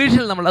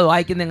ഇംഗ്ലീഷിൽ നമ്മൾ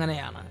വായിക്കുന്നത്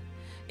എങ്ങനെയാണ്?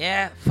 A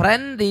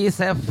friend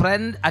is a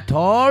friend at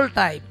all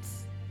times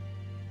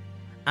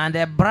and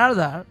A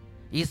brother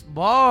is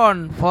bone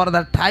for the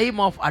time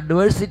of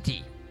adversity.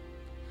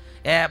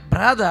 A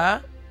brother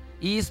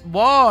is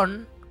bone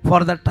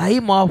for the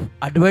time of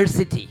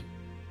adversity.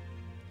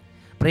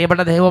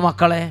 പ്രിയപ്പെട്ട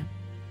ദൈവമക്കളെ,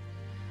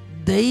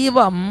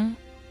 ദൈവം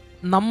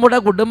നമ്മുടെ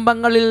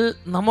കുടുംബങ്ങളിൽ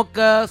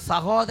നമുക്ക്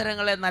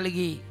സഹോദരങ്ങളെ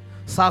നൽകി.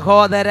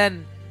 സഹോദരൻ,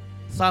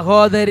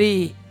 സഹോദരി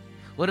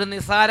ഒരു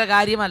നിസ്സാര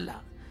കാര്യമല്ല.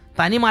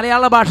 തനി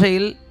മലയാള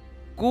ഭാഷയിൽ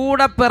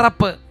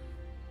കൂടപ്പിറപ്പ്,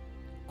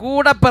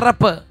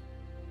 കൂടപ്പിറപ്പ്.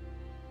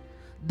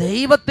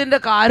 ദൈവത്തിൻ്റെ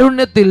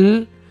കാരുണ്യത്തിൽ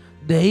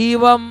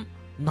ദൈവം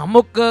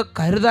നമുക്ക്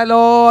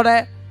കരുതലോടെ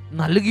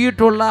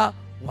നൽകിയിട്ടുള്ള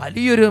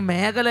വലിയൊരു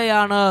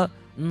മേഖലയാണ്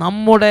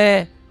നമ്മുടെ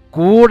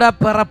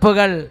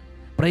കൂടപ്പിറപ്പുകൾ.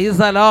 Praise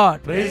the Lord,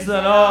 praise the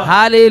Lord,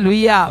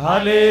 hallelujah,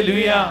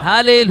 hallelujah,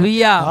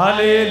 hallelujah,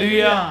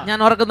 hallelujah. ഞാൻ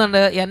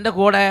ഓർക്കുന്നുണ്ട്, എൻ്റെ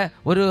കൂടെ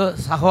ഒരു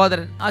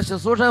സഹോദരൻ, ആ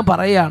ശുശ്രൂഷകൻ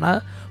പറയുകയാണ്,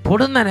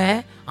 പൊടുന്നനെ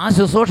ആ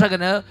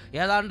ശുശ്രൂഷകന്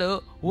ഏതാണ്ട്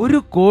 1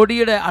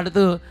 കോടിയുടെ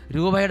അടുത്ത്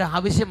രൂപയുടെ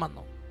ആവശ്യം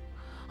വന്നു.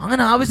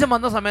 അങ്ങനെ ആവശ്യം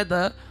വന്ന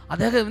സമയത്ത്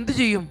അദ്ദേഹം എന്ത്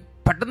ചെയ്യും?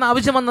 പെട്ടെന്ന്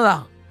ആവശ്യം വന്നതാ.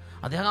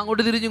 അദ്ദേഹം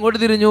അങ്ങോട്ട് തിരിഞ്ഞു ഇങ്ങോട്ട്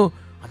തിരിഞ്ഞു.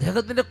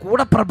 അദ്ദേഹത്തിൻ്റെ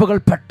കൂടപ്പിറപ്പുകൾ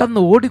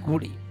പെട്ടെന്ന്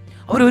ഓടിക്കൂടി.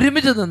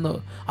 അവരൊരുമിച്ച് നിന്നു.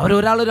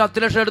 ഒരാൾ ഒരു 10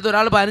 ലക്ഷം എടുത്തു,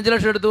 ഒരാൾ 15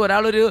 ലക്ഷം എടുത്തു,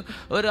 ഒരാൾ ഒരു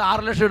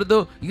 6 ലക്ഷം എടുത്തു.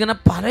 ഇങ്ങനെ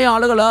പല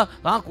ആളുകൾ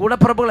ആ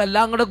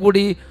കൂടപ്പിറപ്പുകളെല്ലാം കൂടെ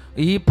കൂടി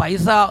ഈ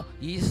പൈസ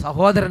ഈ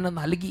സഹോദരന്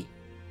നൽകി.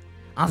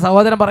 ആ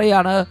സഹോദരൻ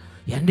പറയുകയാണ്,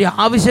 എൻ്റെ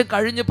ആവശ്യം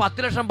കഴിഞ്ഞ്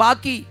 10 ലക്ഷം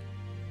ബാക്കി.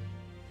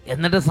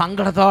 എന്നിട്ട്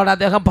സങ്കടത്തോടെ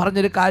അദ്ദേഹം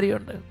പറഞ്ഞൊരു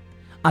കാര്യമുണ്ട്,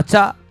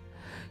 അച്ഛാ,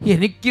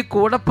 എനിക്ക്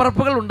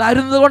കൂടപ്പിറപ്പുകൾ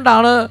ഉണ്ടായിരുന്നത്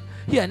കൊണ്ടാണ്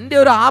എൻ്റെ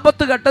ഒരു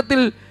ആപത്ത് ഘട്ടത്തിൽ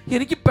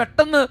എനിക്ക്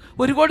പെട്ടെന്ന്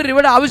 1 കോടി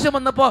രൂപയുടെ ആവശ്യം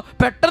വന്നപ്പോൾ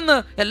പെട്ടെന്ന്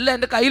എല്ലാം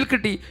എൻ്റെ കയ്യിൽ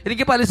കിട്ടി.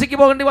 എനിക്ക് പലിശയ്ക്ക്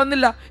പോകേണ്ടി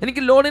വന്നില്ല,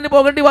 എനിക്ക് ലോണിന്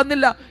പോകേണ്ടി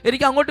വന്നില്ല,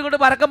 എനിക്ക് അങ്ങോട്ടും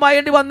ഇങ്ങോട്ട് പരക്കം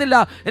പായേണ്ടി വന്നില്ല,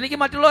 എനിക്ക്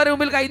മറ്റുള്ളവരുടെ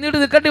മുമ്പിൽ കൈനീട്ടി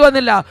നിൽക്കേണ്ടി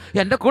വന്നില്ല.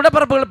 എൻ്റെ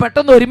കൂടപ്പിറപ്പുകൾ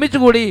പെട്ടെന്ന്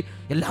ഒരുമിച്ച് കൂടി,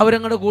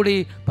 എല്ലാവരും കൂടെ കൂടി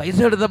പൈസ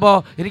എടുത്തപ്പോൾ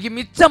എനിക്ക്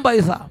മിച്ചം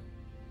പൈസ.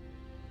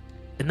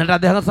 എന്നിട്ട്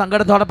അദ്ദേഹം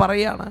സങ്കടത്തോടെ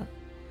പറയുകയാണ്,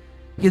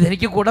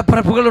 ഇതെനിക്ക്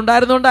കൂടപ്പിറപ്പുകൾ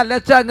ഉണ്ടായിരുന്നുകൊണ്ടല്ല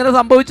അച്ഛാ അങ്ങനെ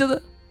സംഭവിച്ചത്.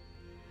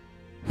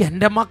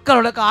 എൻ്റെ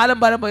മക്കളുടെ കാലം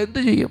വരുമ്പോൾ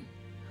എന്തു ചെയ്യും?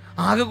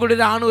 ആകെ കൂടി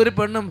ഒരാണും ഒരു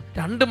പെണ്ണും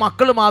 2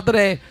 മക്കൾ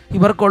മാത്രമേ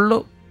ഇവർക്കുള്ളൂ.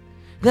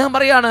 ഇദ്ദേഹം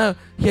പറയാണ്,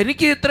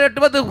 എനിക്ക് ഇത്ര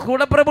 8-10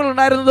 കൂടപ്പിറപ്പുകൾ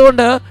ഉണ്ടായിരുന്നത്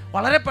കൊണ്ട്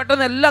വളരെ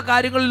പെട്ടെന്ന് എല്ലാ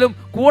കാര്യങ്ങളിലും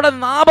കൂടെ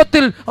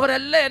നാപത്തിൽ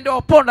അവരെല്ലാം എൻ്റെ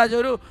ഒപ്പം ഉണ്ടാച്ച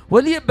ഒരു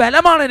വലിയ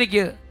ബലമാണ്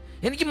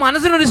എനിക്ക്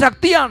മനസ്സിനൊരു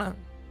ശക്തിയാണ്.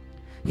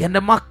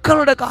 എൻ്റെ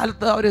മക്കളുടെ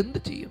കാലത്ത് അവരെന്ത്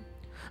ചെയ്യും?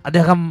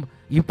 അദ്ദേഹം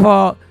ഇപ്പോൾ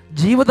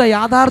ജീവിത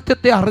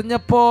യാഥാർത്ഥ്യത്തെ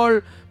അറിഞ്ഞപ്പോൾ,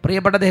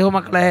 പ്രിയപ്പെട്ട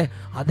ദൈവമക്കളെ,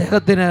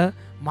 അദ്ദേഹത്തിന്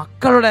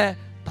മക്കളുടെ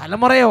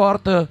തലമുറയെ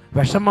ഓർത്ത്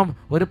വിഷമം,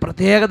 ഒരു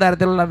പ്രത്യേക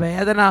തരത്തിലുള്ള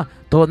വേദന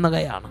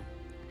തോന്നുകയാണ്.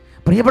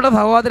 പ്രിയപ്പെട്ട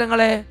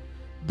സഹോദരങ്ങളെ,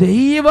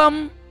 ദൈവം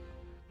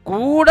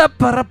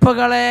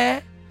കൂടപ്പിറപ്പുകളെ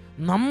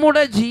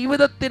നമ്മുടെ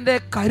ജീവിതത്തിൻ്റെ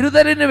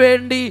കരുതലിന്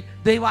വേണ്ടി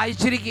ദൈവം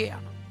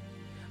അയച്ചിരിക്കുകയാണ്.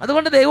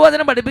 അതുകൊണ്ട്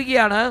ദൈവവചനം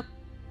പഠിപ്പിക്കുകയാണ്,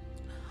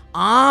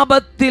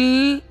 ആപത്തിൽ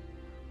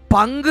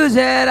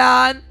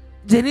പങ്കുചേരാൻ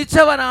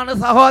ജനിച്ചവനാണ്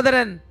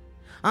സഹോദരൻ.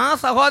 ആ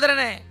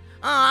സഹോദരനെ,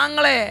 ആ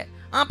ആങ്ങളെ,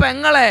 ആ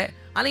പെങ്ങളെ,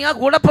 അല്ലെങ്കിൽ ആ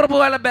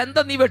കൂടപ്പിറപ്പുകളുടെ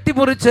ബന്ധം നീ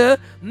വെട്ടിമുറിച്ച്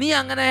നീ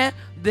അങ്ങനെ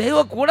ദൈവ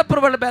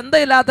കൂടപ്പിറപ്പുകളുടെ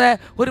ബന്ധമില്ലാത്ത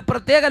ഒരു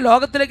പ്രത്യേക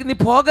ലോകത്തിലേക്ക് നീ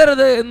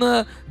പോകരുത് എന്ന്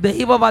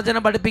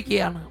ദൈവവചനം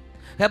പഠിപ്പിക്കുകയാണ്.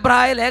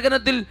 ഹെബ്രായ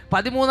ലേഖനത്തിൽ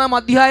 13-ാം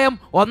അധ്യായം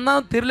 1-ാം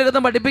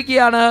തിരുലിഖിതം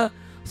പഠിപ്പിക്കുകയാണ്,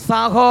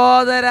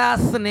 സഹോദര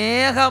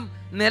സ്നേഹം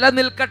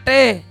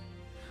നിലനിൽക്കട്ടെ.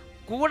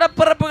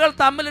 കൂടപ്പിറപ്പുകൾ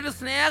തമ്മിലൊരു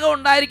സ്നേഹം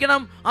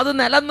ഉണ്ടായിരിക്കണം, അത്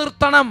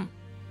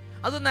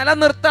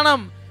നിലനിർത്തണം.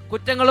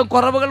 കുറ്റങ്ങളും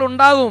കുറവുകളും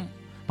ഉണ്ടാവും,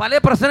 പല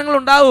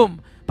പ്രശ്നങ്ങളുണ്ടാവും,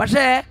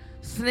 പക്ഷേ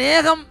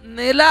സ്നേഹം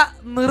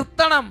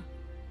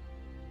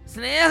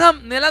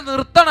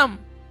നിലനിർത്തണം.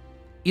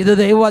 ഇത്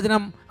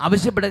ദൈവവചനം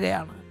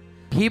ആവശ്യപ്പെടുകയാണ്.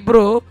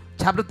 Hebrews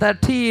chapter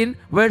 13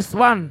 verse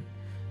 1,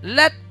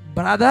 let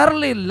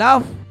brotherly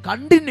love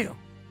continue.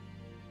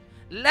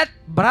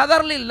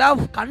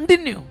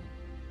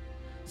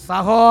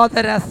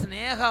 സഹോദര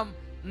സ്നേഹം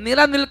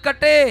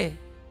നിലനിൽക്കട്ടെ.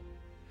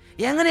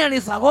 എങ്ങനെയാണ്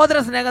ഈ സഹോദര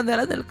സ്നേഹം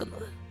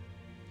നിലനിൽക്കുന്നത്?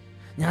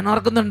 ഞാൻ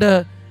ഓർക്കുന്നുണ്ട്,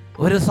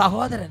 ഒരു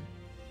സഹോദരൻ,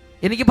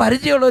 എനിക്ക്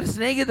പരിചയമുള്ള ഒരു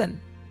സ്നേഹിതൻ,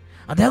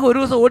 അദ്ദേഹം ഒരു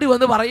ദിവസം ഓടി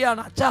വന്ന്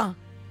പറയുകയാണ്, അച്ഛാ,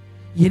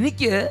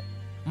 എനിക്ക്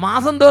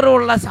മാസം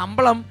തോറുമുള്ള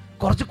ശമ്പളം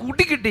കുറച്ച്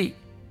കൂട്ടിക്കിട്ടി.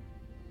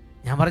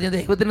 ഞാൻ പറഞ്ഞു,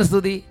 ദൈവത്തിന്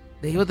സ്തുതി,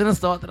 ദൈവത്തിന്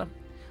സ്തോത്രം.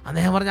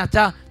 അദ്ദേഹം പറഞ്ഞു,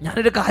 അച്ഛാ,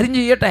 ഞാനൊരു കാര്യം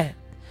ചെയ്യട്ടെ,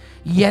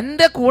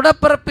 എൻ്റെ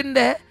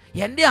കൂടപ്പിറപ്പിൻ്റെ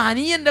എൻ്റെ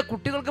അനിയൻ്റെ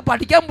കുട്ടികൾക്ക്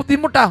പഠിക്കാൻ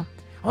ബുദ്ധിമുട്ടാണ്,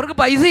 അവർക്ക്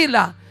പൈസയില്ല,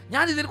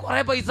 ഞാൻ ഇതിൽ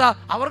കുറേ പൈസ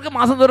അവർക്ക്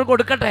മാസം തോറും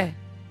കൊടുക്കട്ടെ.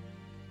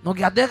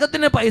 നോക്കി,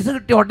 അദ്ദേഹത്തിന് പൈസ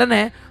കിട്ടിയ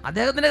ഉടനെ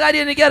അദ്ദേഹത്തിൻ്റെ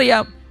കാര്യം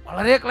എനിക്കറിയാം,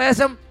 വളരെ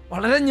ക്ലേശം,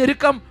 വളരെ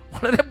ഞെരുക്കം,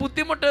 വളരെ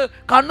ബുദ്ധിമുട്ട്,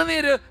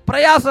 കണ്ണുനീര്,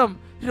 പ്രയാസം,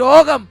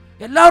 രോഗം,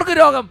 എല്ലാവർക്കും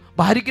രോഗം,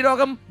 ഭാര്യയ്ക്ക്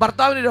രോഗം,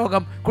 ഭർത്താവിന്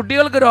രോഗം,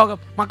 കുട്ടികൾക്ക് രോഗം,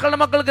 മക്കളുടെ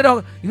മക്കൾക്ക്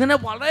രോഗം, ഇങ്ങനെ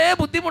വളരെ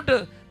ബുദ്ധിമുട്ട്,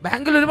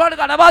 ബാങ്കിൽ ഒരുപാട്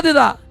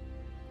കടബാധ്യത.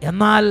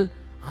 എന്നാൽ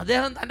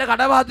അദ്ദേഹം തൻ്റെ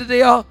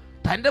കടബാധ്യതയോ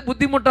തൻ്റെ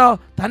ബുദ്ധിമുട്ടോ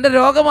തൻ്റെ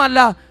രോഗമല്ല,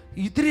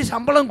 ഇത്തിരി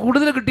ശമ്പളം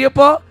കൂടുതൽ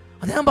കിട്ടിയപ്പോൾ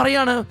അദ്ദേഹം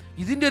പറയാണ്,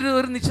 ഇതിൻ്റെ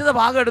ഒരു നിശ്ചിത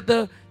ഭാഗം എടുത്ത്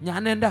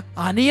ഞാൻ എൻ്റെ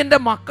അനിയൻ്റെ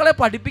മക്കളെ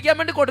പഠിപ്പിക്കാൻ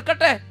വേണ്ടി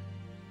കൊടുക്കട്ടെ.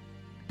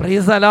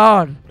 Praise the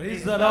Lord.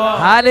 Praise the Lord.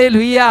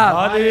 Hallelujah.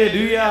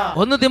 Hallelujah.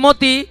 1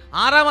 Timothy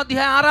 6-ാം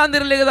അധ്യായം 6-ാം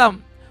തിരുലിഖിതം,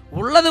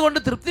 ഉള്ളത് കൊണ്ട്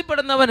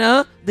തൃപ്തിപ്പെടുന്നവന്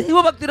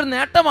ദൈവഭക്തിയുടെ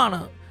നേട്ടമാണ്,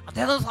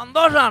 അദ്ദേഹം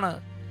സന്തോഷമാണ്.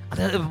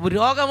 അദ്ദേഹം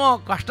രോഗമോ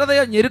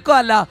കഷ്ടതയോ ഞെരുക്കോ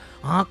അല്ല,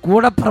 ആ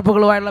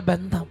കൂടപ്പിറപ്പുകളുമായുള്ള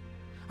ബന്ധം,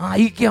 ആ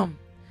ഐക്യം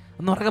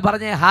എന്ന്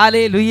പറഞ്ഞേ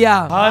ഹല്ലേലൂയ.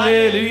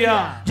 ഹല്ലേലൂയ.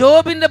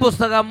 ജോബിന്റെ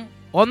പുസ്തകം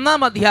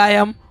 1-ാം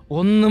അധ്യായം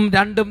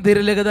 1-2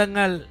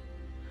 തിരുലിഖിതങ്ങൾ.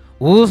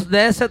 ഊസ്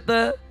ദേശത്ത്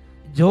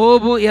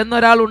ജോബ്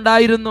എന്നൊരാൾ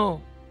ഉണ്ടായിരുന്നു.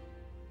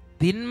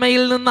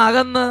 തിന്മയിൽ നിന്ന്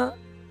അകന്ന്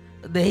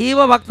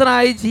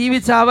ദൈവഭക്തനായി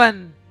ജീവിച്ച അവൻ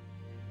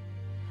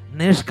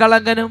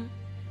നിഷ്കളങ്കനും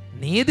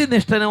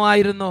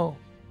നീതിനിഷ്ഠനുമായിരുന്നു.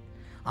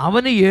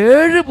 അവന്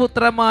 7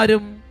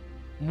 പുത്രന്മാരും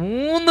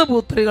 3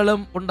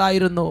 പുത്രികളും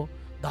ഉണ്ടായിരുന്നു.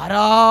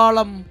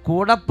 ധാരാളം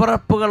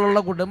കൂടപ്പിറപ്പുകളുള്ള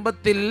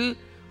കുടുംബത്തിൽ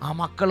ആ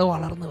മക്കൾ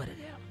വളർന്നു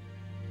വരികയാണ്.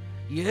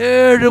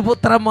 7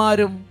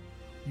 പുത്രന്മാരും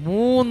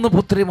 3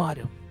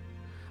 പുത്രിമാരും.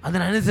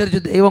 അതിനനുസരിച്ച്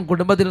ദൈവം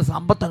കുടുംബത്തിന്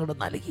സമ്പത്ത് അങ്ങോട്ട്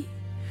നൽകി.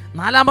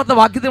 4-ാമത്തെ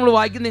വാക്യത്തിൽ നമ്മൾ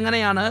വായിക്കുന്നത്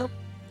ഇങ്ങനെയാണ്: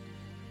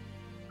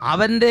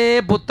 അവൻ്റെ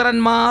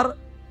പുത്രന്മാർ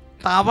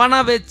തവണ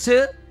വെച്ച്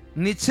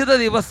നിശ്ചിത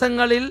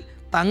ദിവസങ്ങളിൽ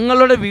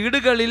തങ്ങളുടെ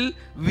വീടുകളിൽ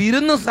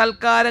വിരുന്നു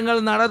സൽക്കാരങ്ങൾ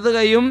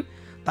നടത്തുകയും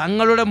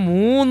തങ്ങളുടെ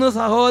 3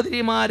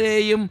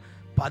 സഹോദരിമാരെയും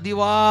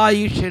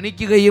പതിവായി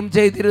ക്ഷണിക്കുകയും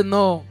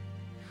ചെയ്തിരുന്നു.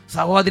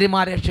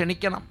 സഹോദരിമാരെ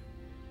ക്ഷണിക്കണം,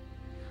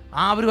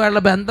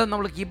 അവരുമായുള്ള ബന്ധം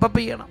നമ്മൾ കീപ്പപ്പ്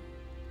ചെയ്യണം.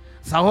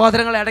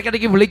 സഹോദരങ്ങളെ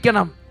ഇടയ്ക്കിടയ്ക്ക്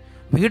വിളിക്കണം,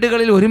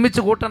 വീടുകളിൽ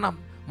ഒരുമിച്ച് കൂട്ടണം.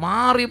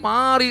 മാറി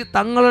മാറി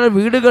തങ്ങളുടെ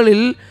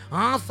വീടുകളിൽ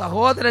ആ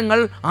സഹോദരങ്ങൾ,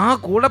 ആ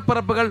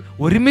കൂടപ്പിറപ്പുകൾ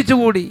ഒരുമിച്ച്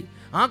കൂടി.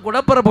 ആ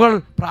കൂടപ്പിറപ്പുകൾ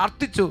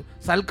പ്രാർത്ഥിച്ചു,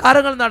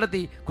 സൽക്കാരങ്ങൾ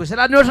നടത്തി,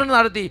 കുശലാന്വേഷണം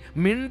നടത്തി,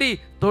 മിണ്ടി,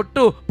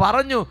 തൊട്ടു,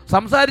 പറഞ്ഞു,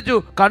 സംസാരിച്ചു,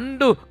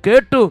 കണ്ടു,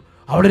 കേട്ടു.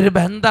 അവിടെ ഒരു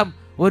ബന്ധം,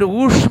 ഒരു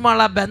ഊഷ്മള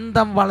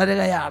ബന്ധം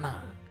വളരുകയാണ്.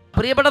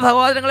 പ്രിയപ്പെട്ട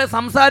സഹോദരങ്ങളെ,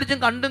 സംസാരിച്ചും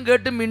കണ്ടും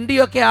കേട്ടും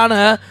മിണ്ടിയൊക്കെയാണ്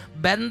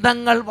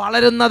ബന്ധങ്ങൾ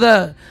വളരുന്നത്.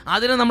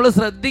 അതിന് നമ്മൾ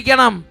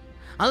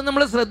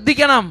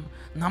ശ്രദ്ധിക്കണം,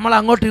 നമ്മൾ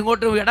അങ്ങോട്ടും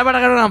ഇങ്ങോട്ടും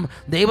ഇടപെടണം.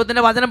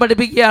 ദൈവത്തിൻ്റെ വചനം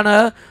പഠിപ്പിക്കുകയാണ്,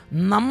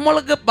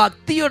 നമ്മൾക്ക്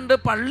ഭക്തിയുണ്ട്,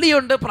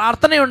 പള്ളിയുണ്ട്,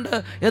 പ്രാർത്ഥനയുണ്ട്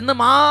എന്ന്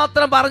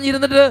മാത്രം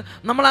പറഞ്ഞിരുന്നിട്ട്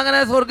നമ്മൾ അങ്ങനെ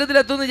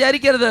സ്വർഗത്തിലെത്തുമെന്ന്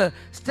വിചാരിക്കരുത്.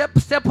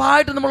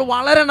 സ്റ്റെപ്പായിട്ട് നമ്മൾ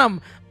വളരണം.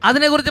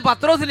 അതിനെക്കുറിച്ച്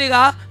പത്രോസ് ലീഗ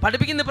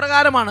പഠിപ്പിക്കുന്ന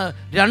പ്രകാരമാണ്.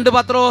 2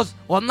 പത്രോസ്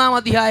 1-ാം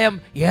അധ്യായം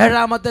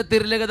 7-ാമത്തെ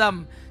തിരുലിഖിതം: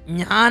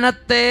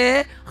 ജ്ഞാനത്തെ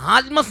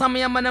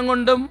ആത്മസംയമനം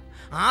കൊണ്ടും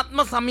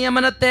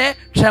ആത്മസംയമനത്തെ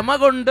ക്ഷമ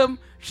കൊണ്ടും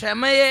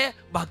ക്ഷമയെ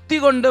ഭക്തി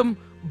കൊണ്ടും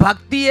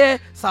ഭക്തിയെ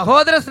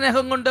സഹോദര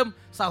സ്നേഹം കൊണ്ടും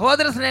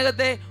സഹോദര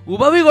സ്നേഹത്തെ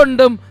ഉപവി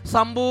കൊണ്ടും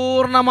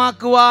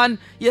സമ്പൂർണമാക്കുവാൻ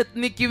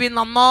യത്നിക്കുവിൻ,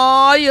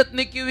 നന്നായി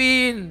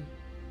യത്നിക്കുവിൻ.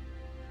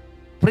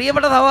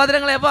 പ്രിയപ്പെട്ട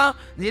സഹോദരങ്ങളെ, അപ്പോൾ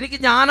എനിക്ക്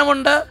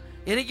ജ്ഞാനമുണ്ട്,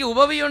 എനിക്ക്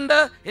ഉപവിയുണ്ട്,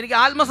 എനിക്ക്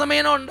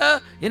ആത്മസംയമനമുണ്ട്,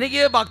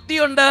 എനിക്ക്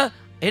ഭക്തിയുണ്ട്,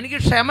 എനിക്ക്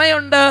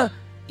ക്ഷമയുണ്ട്.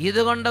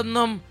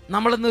 ഇതുകൊണ്ടൊന്നും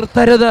നമ്മൾ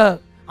നിർത്തരുത്.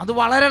 അത്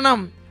വളരണം.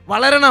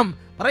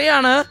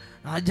 പറയാണ്,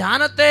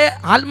 ജ്ഞാനത്തെ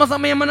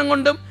ആത്മസംയമനം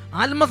കൊണ്ടും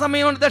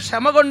ആത്മസംയമനത്തെ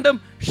ക്ഷമ കൊണ്ടും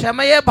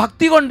ക്ഷമയെ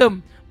ഭക്തി കൊണ്ടും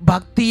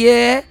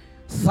ഭക്തിയെ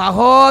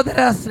സഹോദര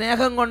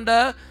സ്നേഹം കൊണ്ട്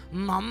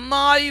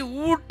നന്നായി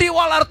ഊട്ടി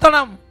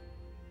വളർത്തണം.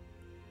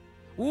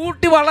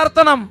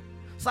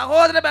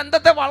 സഹോദര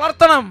ബന്ധത്തെ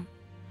വളർത്തണം.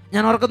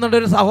 ഞാൻ ഓർക്കുന്നുണ്ട്,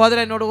 ഒരു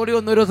സഹോദരൻ എന്നോട് കൂടി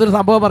ഒരു ദിവസം ഒരു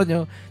സംഭവം പറഞ്ഞു.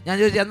 ഞാൻ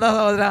ചോദിച്ചു, എന്താ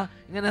സഹോദര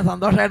ഇങ്ങനെ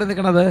സന്തോഷമായിട്ട്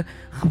നിൽക്കണത്?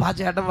 അപ്പോൾ ആ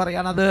ചേട്ടൻ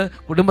പറയുകയാണത്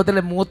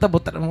കുടുംബത്തിലെ മൂത്ത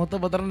പുത്രൻ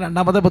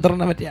 2-ാമത്തെ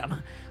പുത്രനെ പറ്റിയാണ്.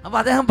 അപ്പോൾ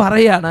അദ്ദേഹം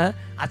പറയുകയാണ്,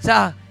 അച്ഛാ,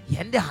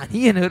 എൻ്റെ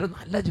അനിയന് ഒരു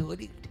നല്ല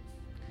ജോലി കിട്ടി.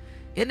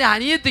 എൻ്റെ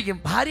അനിയത്തിക്കും,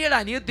 ഭാര്യയുടെ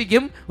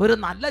അനിയത്തിക്കും ഒരു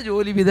നല്ല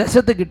ജോലി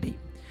വിദേശത്ത് കിട്ടി.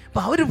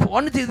 അപ്പോൾ അവർ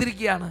ഫോൺ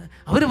ചെയ്തിരിക്കുകയാണ്.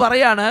 അവർ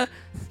പറയാണ്,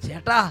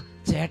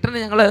 ചേട്ടന്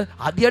ഞങ്ങൾ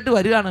ആദ്യമായിട്ട്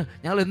വരികയാണ്,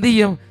 ഞങ്ങൾ എന്ത്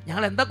ചെയ്യും,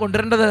 ഞങ്ങൾ എന്താ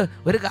കൊണ്ടുവരേണ്ടത്?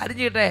 ഒരു കാര്യം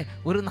ചെയ്യട്ടെ,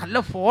 ഒരു നല്ല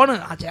ഫോണ്.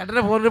 ആ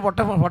ചേട്ടൻ്റെ ഫോണിൽ പൊട്ട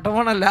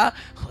ഫോണല്ല,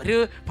 ഒരു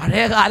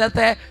പഴയ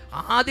കാലത്തെ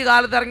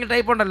ആദ്യകാലത്ത് ഇറങ്ങിയ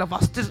ടൈപ്പ് ഉണ്ടല്ലോ,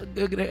 ഫസ്റ്റ്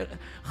ഗ്രേഡ്,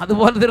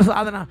 അതുപോലത്തെ ഒരു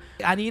സാധനം.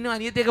 അനിയനും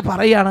അനിയത്തിയൊക്കെ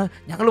പറയുകയാണ്,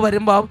 ഞങ്ങൾ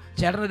വരുമ്പം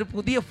ചേട്ടനൊരു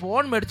പുതിയ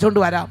ഫോൺ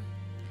മേടിച്ചുകൊണ്ട് വരാം.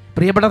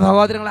 പ്രിയപ്പെട്ട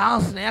സഹോദരങ്ങൾ, ആ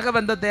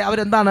സ്നേഹബന്ധത്തെ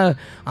അവരെന്താണ്,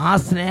 ആ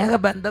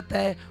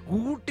സ്നേഹബന്ധത്തെ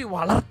ഊട്ടി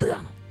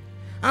വളർത്തുകയാണ്.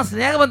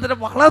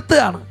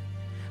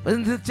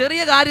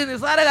 ചെറിയ കാര്യം,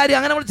 നിസ്സാര കാര്യം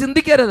അങ്ങനെ നമ്മൾ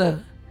ചിന്തിക്കരുത്.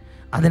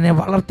 അതിനെ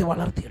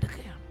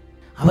വളർത്തിയെടുക്കുകയാണ്.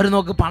 അവർ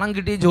നോക്ക്, പണം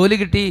കിട്ടി, ജോലി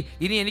കിട്ടി,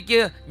 ഇനി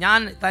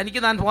തനിക്ക്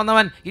താൻ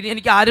പോന്നവൻ, ഇനി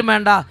എനിക്ക് ആരും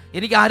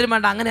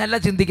വേണ്ട, അങ്ങനെയല്ല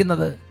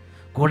ചിന്തിക്കുന്നത്.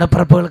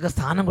 കൂടപ്പിറപ്പുകൾക്ക്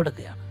സ്ഥാനം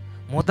കൊടുക്കുകയാണ്.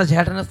 മൂത്ത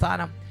ചേട്ടന്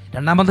സ്ഥാനം,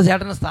 2-ാമത്തെ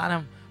ചേട്ടന്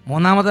സ്ഥാനം,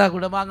 3-ാമത്തെ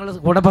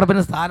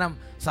കൂടപ്പിറപ്പിന് സ്ഥാനം,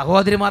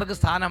 സഹോദരിമാർക്ക്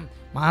സ്ഥാനം,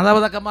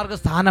 മാതാപിതാക്കന്മാർക്ക്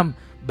സ്ഥാനം,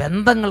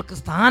 ബന്ധങ്ങൾക്ക്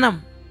സ്ഥാനം,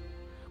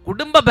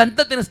 കുടുംബ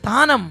ബന്ധത്തിന്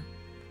സ്ഥാനം.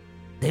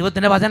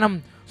 ദൈവത്തിൻ്റെ വചനം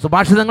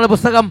സുഭാഷിതങ്ങളുടെ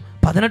പുസ്തകം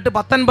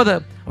 18:19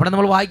 അവിടെ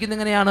നമ്മൾ വായിക്കുന്നത്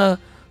എങ്ങനെയാണ്: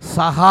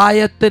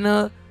 സഹായത്തിന്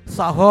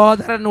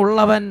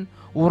സഹോദരനുള്ളവൻ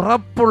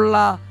ഉറപ്പുള്ള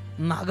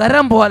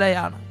നഗരം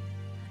പോലെയാണ്,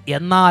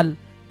 എന്നാൽ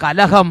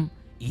കലഹം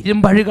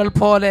ഇരുമ്പഴികൾ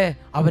പോലെ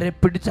അവരെ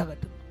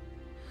പിടിച്ചകറ്റുന്നു.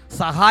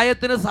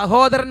 സഹായത്തിന്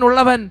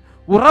സഹോദരനുള്ളവൻ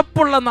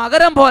ഉറപ്പുള്ള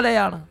നഗരം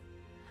പോലെയാണ്,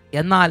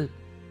 എന്നാൽ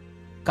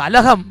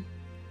കലഹം,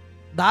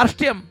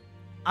 ധാർഷ്ട്യം,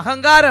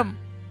 അഹങ്കാരം,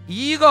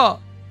 ഈഗോ,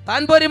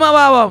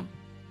 താൻപോരിമഭാവം,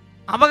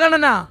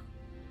 അവഗണന,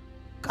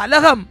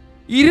 കലഹം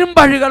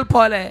ഇരുമ്പഴികൾ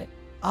പോലെ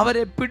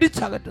അവരെ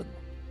പിടിച്ചകറ്റുന്നു.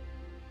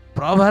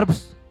 Proverbs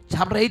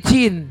chapter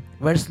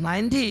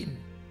 18:19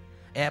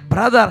 A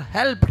brother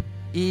helped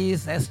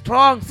is a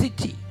strong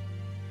city,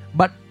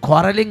 but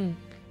quarreling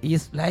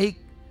is like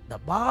the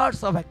bars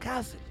of a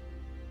castle.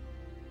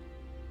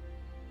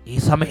 ഈ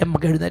സമയം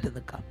നമുക്ക് എഴുന്നേറ്റ്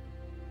നിൽക്കാം.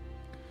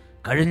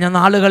 കഴിഞ്ഞ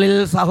നാളുകളിൽ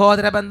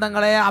സഹോദര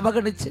ബന്ധങ്ങളെ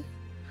അവഗണിച്ച്,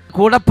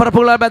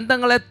 കൂടപ്പിറപ്പുകളുടെ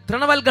ബന്ധങ്ങളെ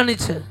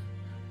തൃണവൽഗണിച്ച്,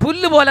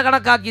 പുല്ലുപോലെ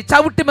കണക്കാക്കി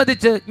ചവിട്ടി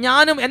മതിച്ച്,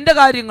 ഞാനും എൻ്റെ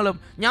കാര്യങ്ങളും,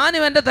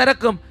 ഞാനും എൻ്റെ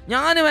തിരക്കും,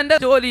 ഞാനും എൻ്റെ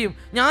ജോലിയും,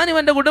 ഞാനും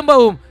എൻ്റെ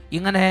കുടുംബവും,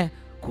 ഇങ്ങനെ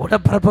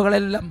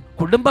കൂടപ്പിറപ്പുകളെല്ലാം,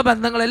 കുടുംബ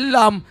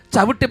ബന്ധങ്ങളെല്ലാം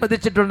ചവിട്ടി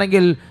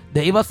മതിച്ചിട്ടുണ്ടെങ്കിൽ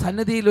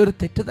ദൈവസന്നിധിയിൽ ഒരു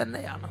തെറ്റ്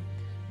തന്നെയാണ്.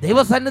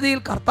 ദൈവസന്നിധിയിൽ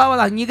കർത്താവ്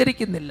അത്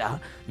അംഗീകരിക്കുന്നില്ല.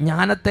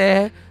 ജ്ഞാനത്തെ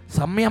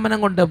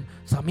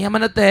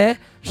സംയമനത്തെ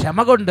ക്ഷമ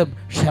കൊണ്ടും,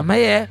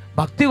 ക്ഷമയെ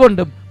ഭക്തി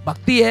കൊണ്ടും,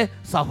 ഭക്തിയെ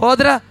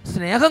സഹോദര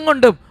സ്നേഹം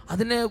കൊണ്ടും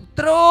അതിനെ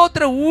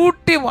ഉത്തരോത്തര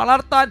ഊട്ടി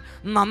വളർത്താൻ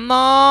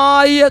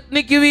നന്നായി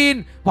യത്നിക്കുവീൻ.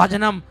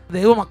 വചനം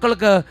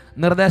ദൈവമക്കൾക്ക്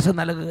നിർദ്ദേശം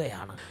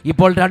നൽകുകയാണ്.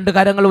 ഇപ്പോൾ 2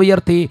 കരങ്ങൾ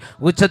ഉയർത്തി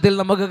ഉച്ചത്തിൽ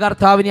നമുക്ക്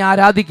കർത്താവിനെ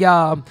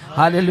ആരാധിക്കാം.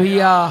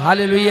 Hallelujah,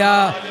 hallelujah.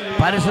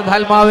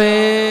 പരിശുദ്ധാത്മാവേ,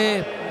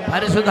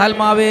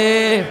 പരിശുദ്ധാത്മാവേ,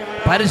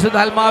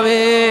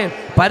 പരിശുദ്ധാത്മാവേ,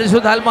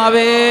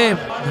 പരിശുദ്ധാത്മാവേ,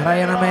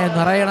 നിറയണമേ,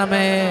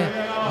 നിറയണമേ,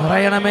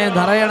 നിറയണമേ,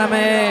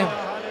 നിറയണമേ.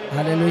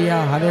 Hallelujah,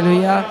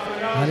 hallelujah,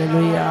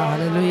 hallelujah,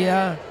 hallelujah,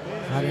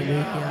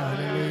 hallelujah,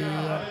 hallelujah.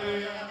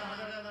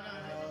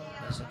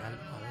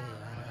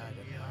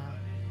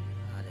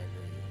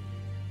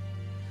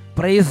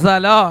 Praise the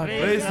Lord.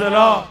 Praise the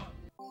Lord.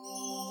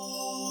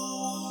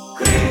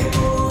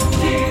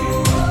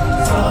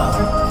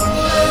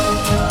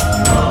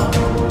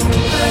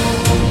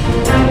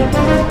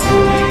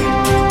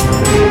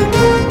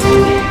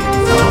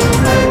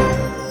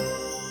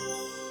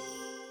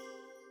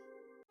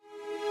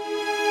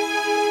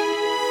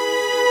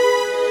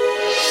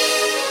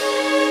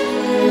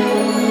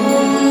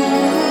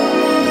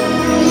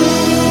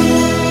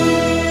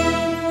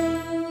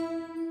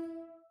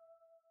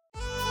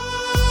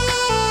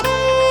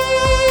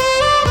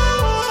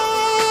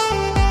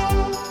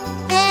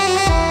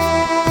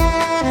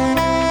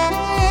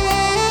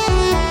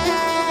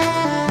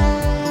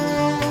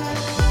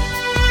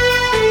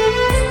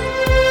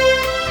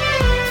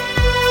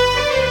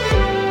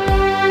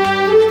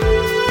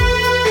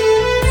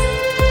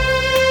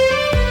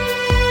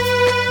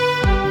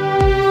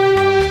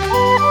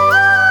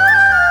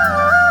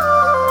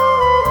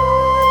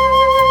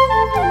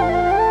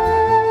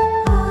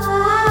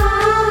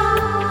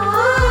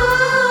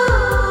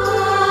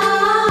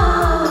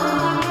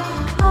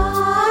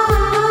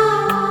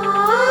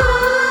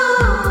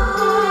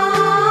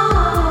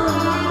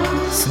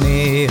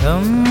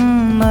 സ്നേഹം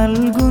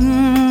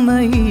നൽകുന്ന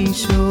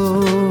ഈശോ,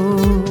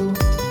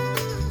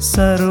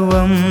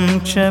 സർവം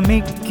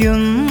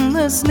ക്ഷമിക്കുന്ന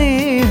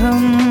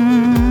സ്നേഹം,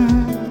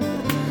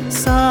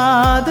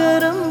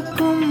 സാദരം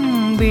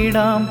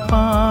കുമ്പിടാം,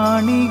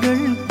 പാണികൾ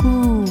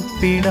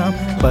കൂപ്പിടാം,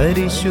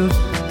 പരിശുദ്ധദാനത്തെ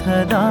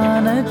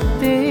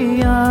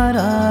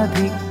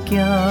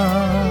ആരാധിക്കാം.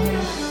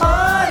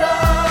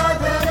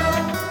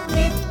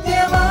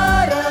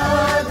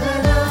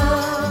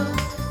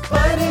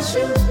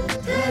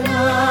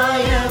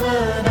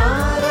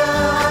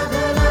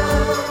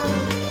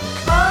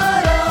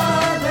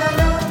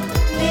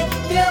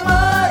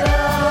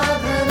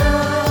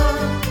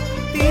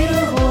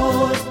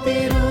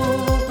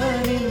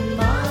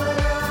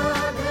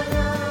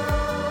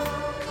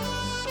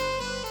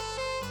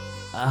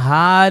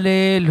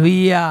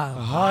 Hallelujah,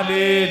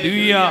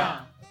 hallelujah.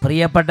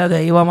 പ്രിയപ്പെട്ട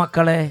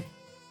ദൈവമക്കളെ,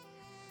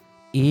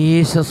 ഈ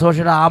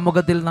ശുശ്രൂഷയുടെ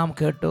ആമുഖത്തിൽ നാം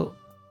കേട്ടു,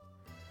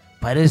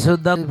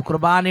 പരിശുദ്ധ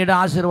കുർബാനയുടെ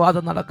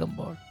ആശീർവാദം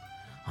നടക്കുമ്പോൾ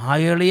ആ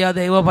എളിയ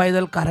ദൈവ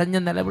പൈതൽ കരഞ്ഞ്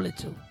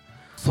നിലവിളിച്ചു.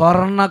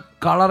 സ്വർണ്ണ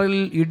കളറിൽ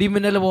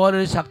ഇടിമിന്നൽ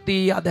പോലൊരു ശക്തി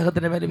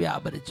അദ്ദേഹത്തിൻ്റെ മേൽ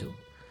വ്യാപരിച്ചു.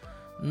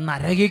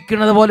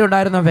 നരകിക്കുന്നത് പോലെ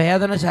ഉണ്ടായിരുന്ന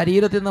വേദന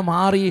ശരീരത്തിൽ നിന്ന്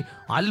മാറി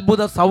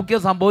അത്ഭുത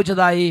സൗഖ്യം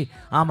സംഭവിച്ചതായി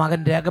ആ മകൻ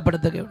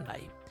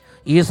രേഖപ്പെടുത്തുകയുണ്ടായി.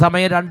 ഈ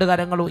സമയം 2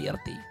 കരങ്ങൾ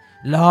ഉയർത്തി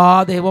എല്ലാ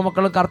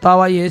ദൈവമക്കളും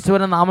കർത്താവായി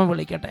യേശുവിനെ നാമം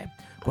വിളിക്കട്ടെ.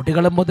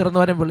 കുട്ടികളും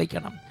മുതിർന്നവരും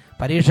വിളിക്കണം.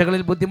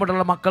 പരീക്ഷകളിൽ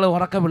ബുദ്ധിമുട്ടുള്ള മക്കൾ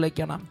ഉറക്കെ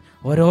വിളിക്കണം.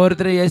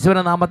 ഓരോരുത്തരും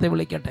യേശുവിനെ നാമത്തെ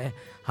വിളിക്കട്ടെ.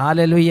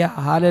 Hallelujah,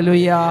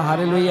 hallelujah,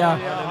 hallelujah.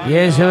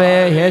 യേശുവേ,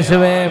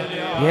 യേശുവേ,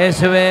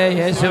 യേശുവേ,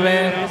 യേശുവേ,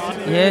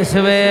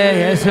 യേശുവേ,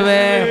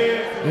 യേശുവേ,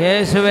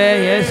 യേശുവേ,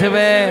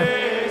 യേശുവേ, യേശുവേ,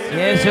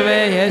 യേശുവേ,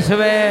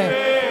 യേശുവേ,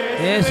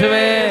 യേശുവേ,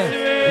 യേശുവേ,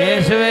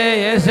 യേശുവേ,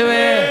 യേശുവേ,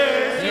 യേശുവേ.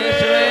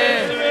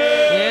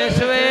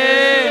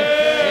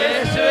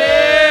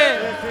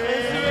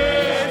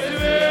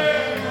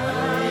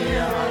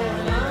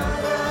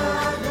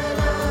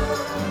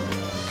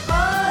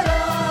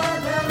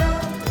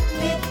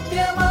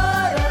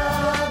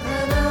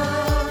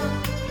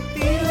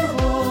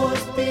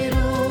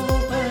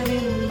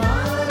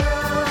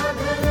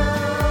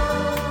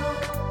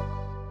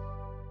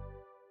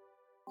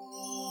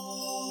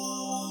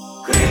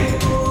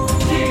 Creep.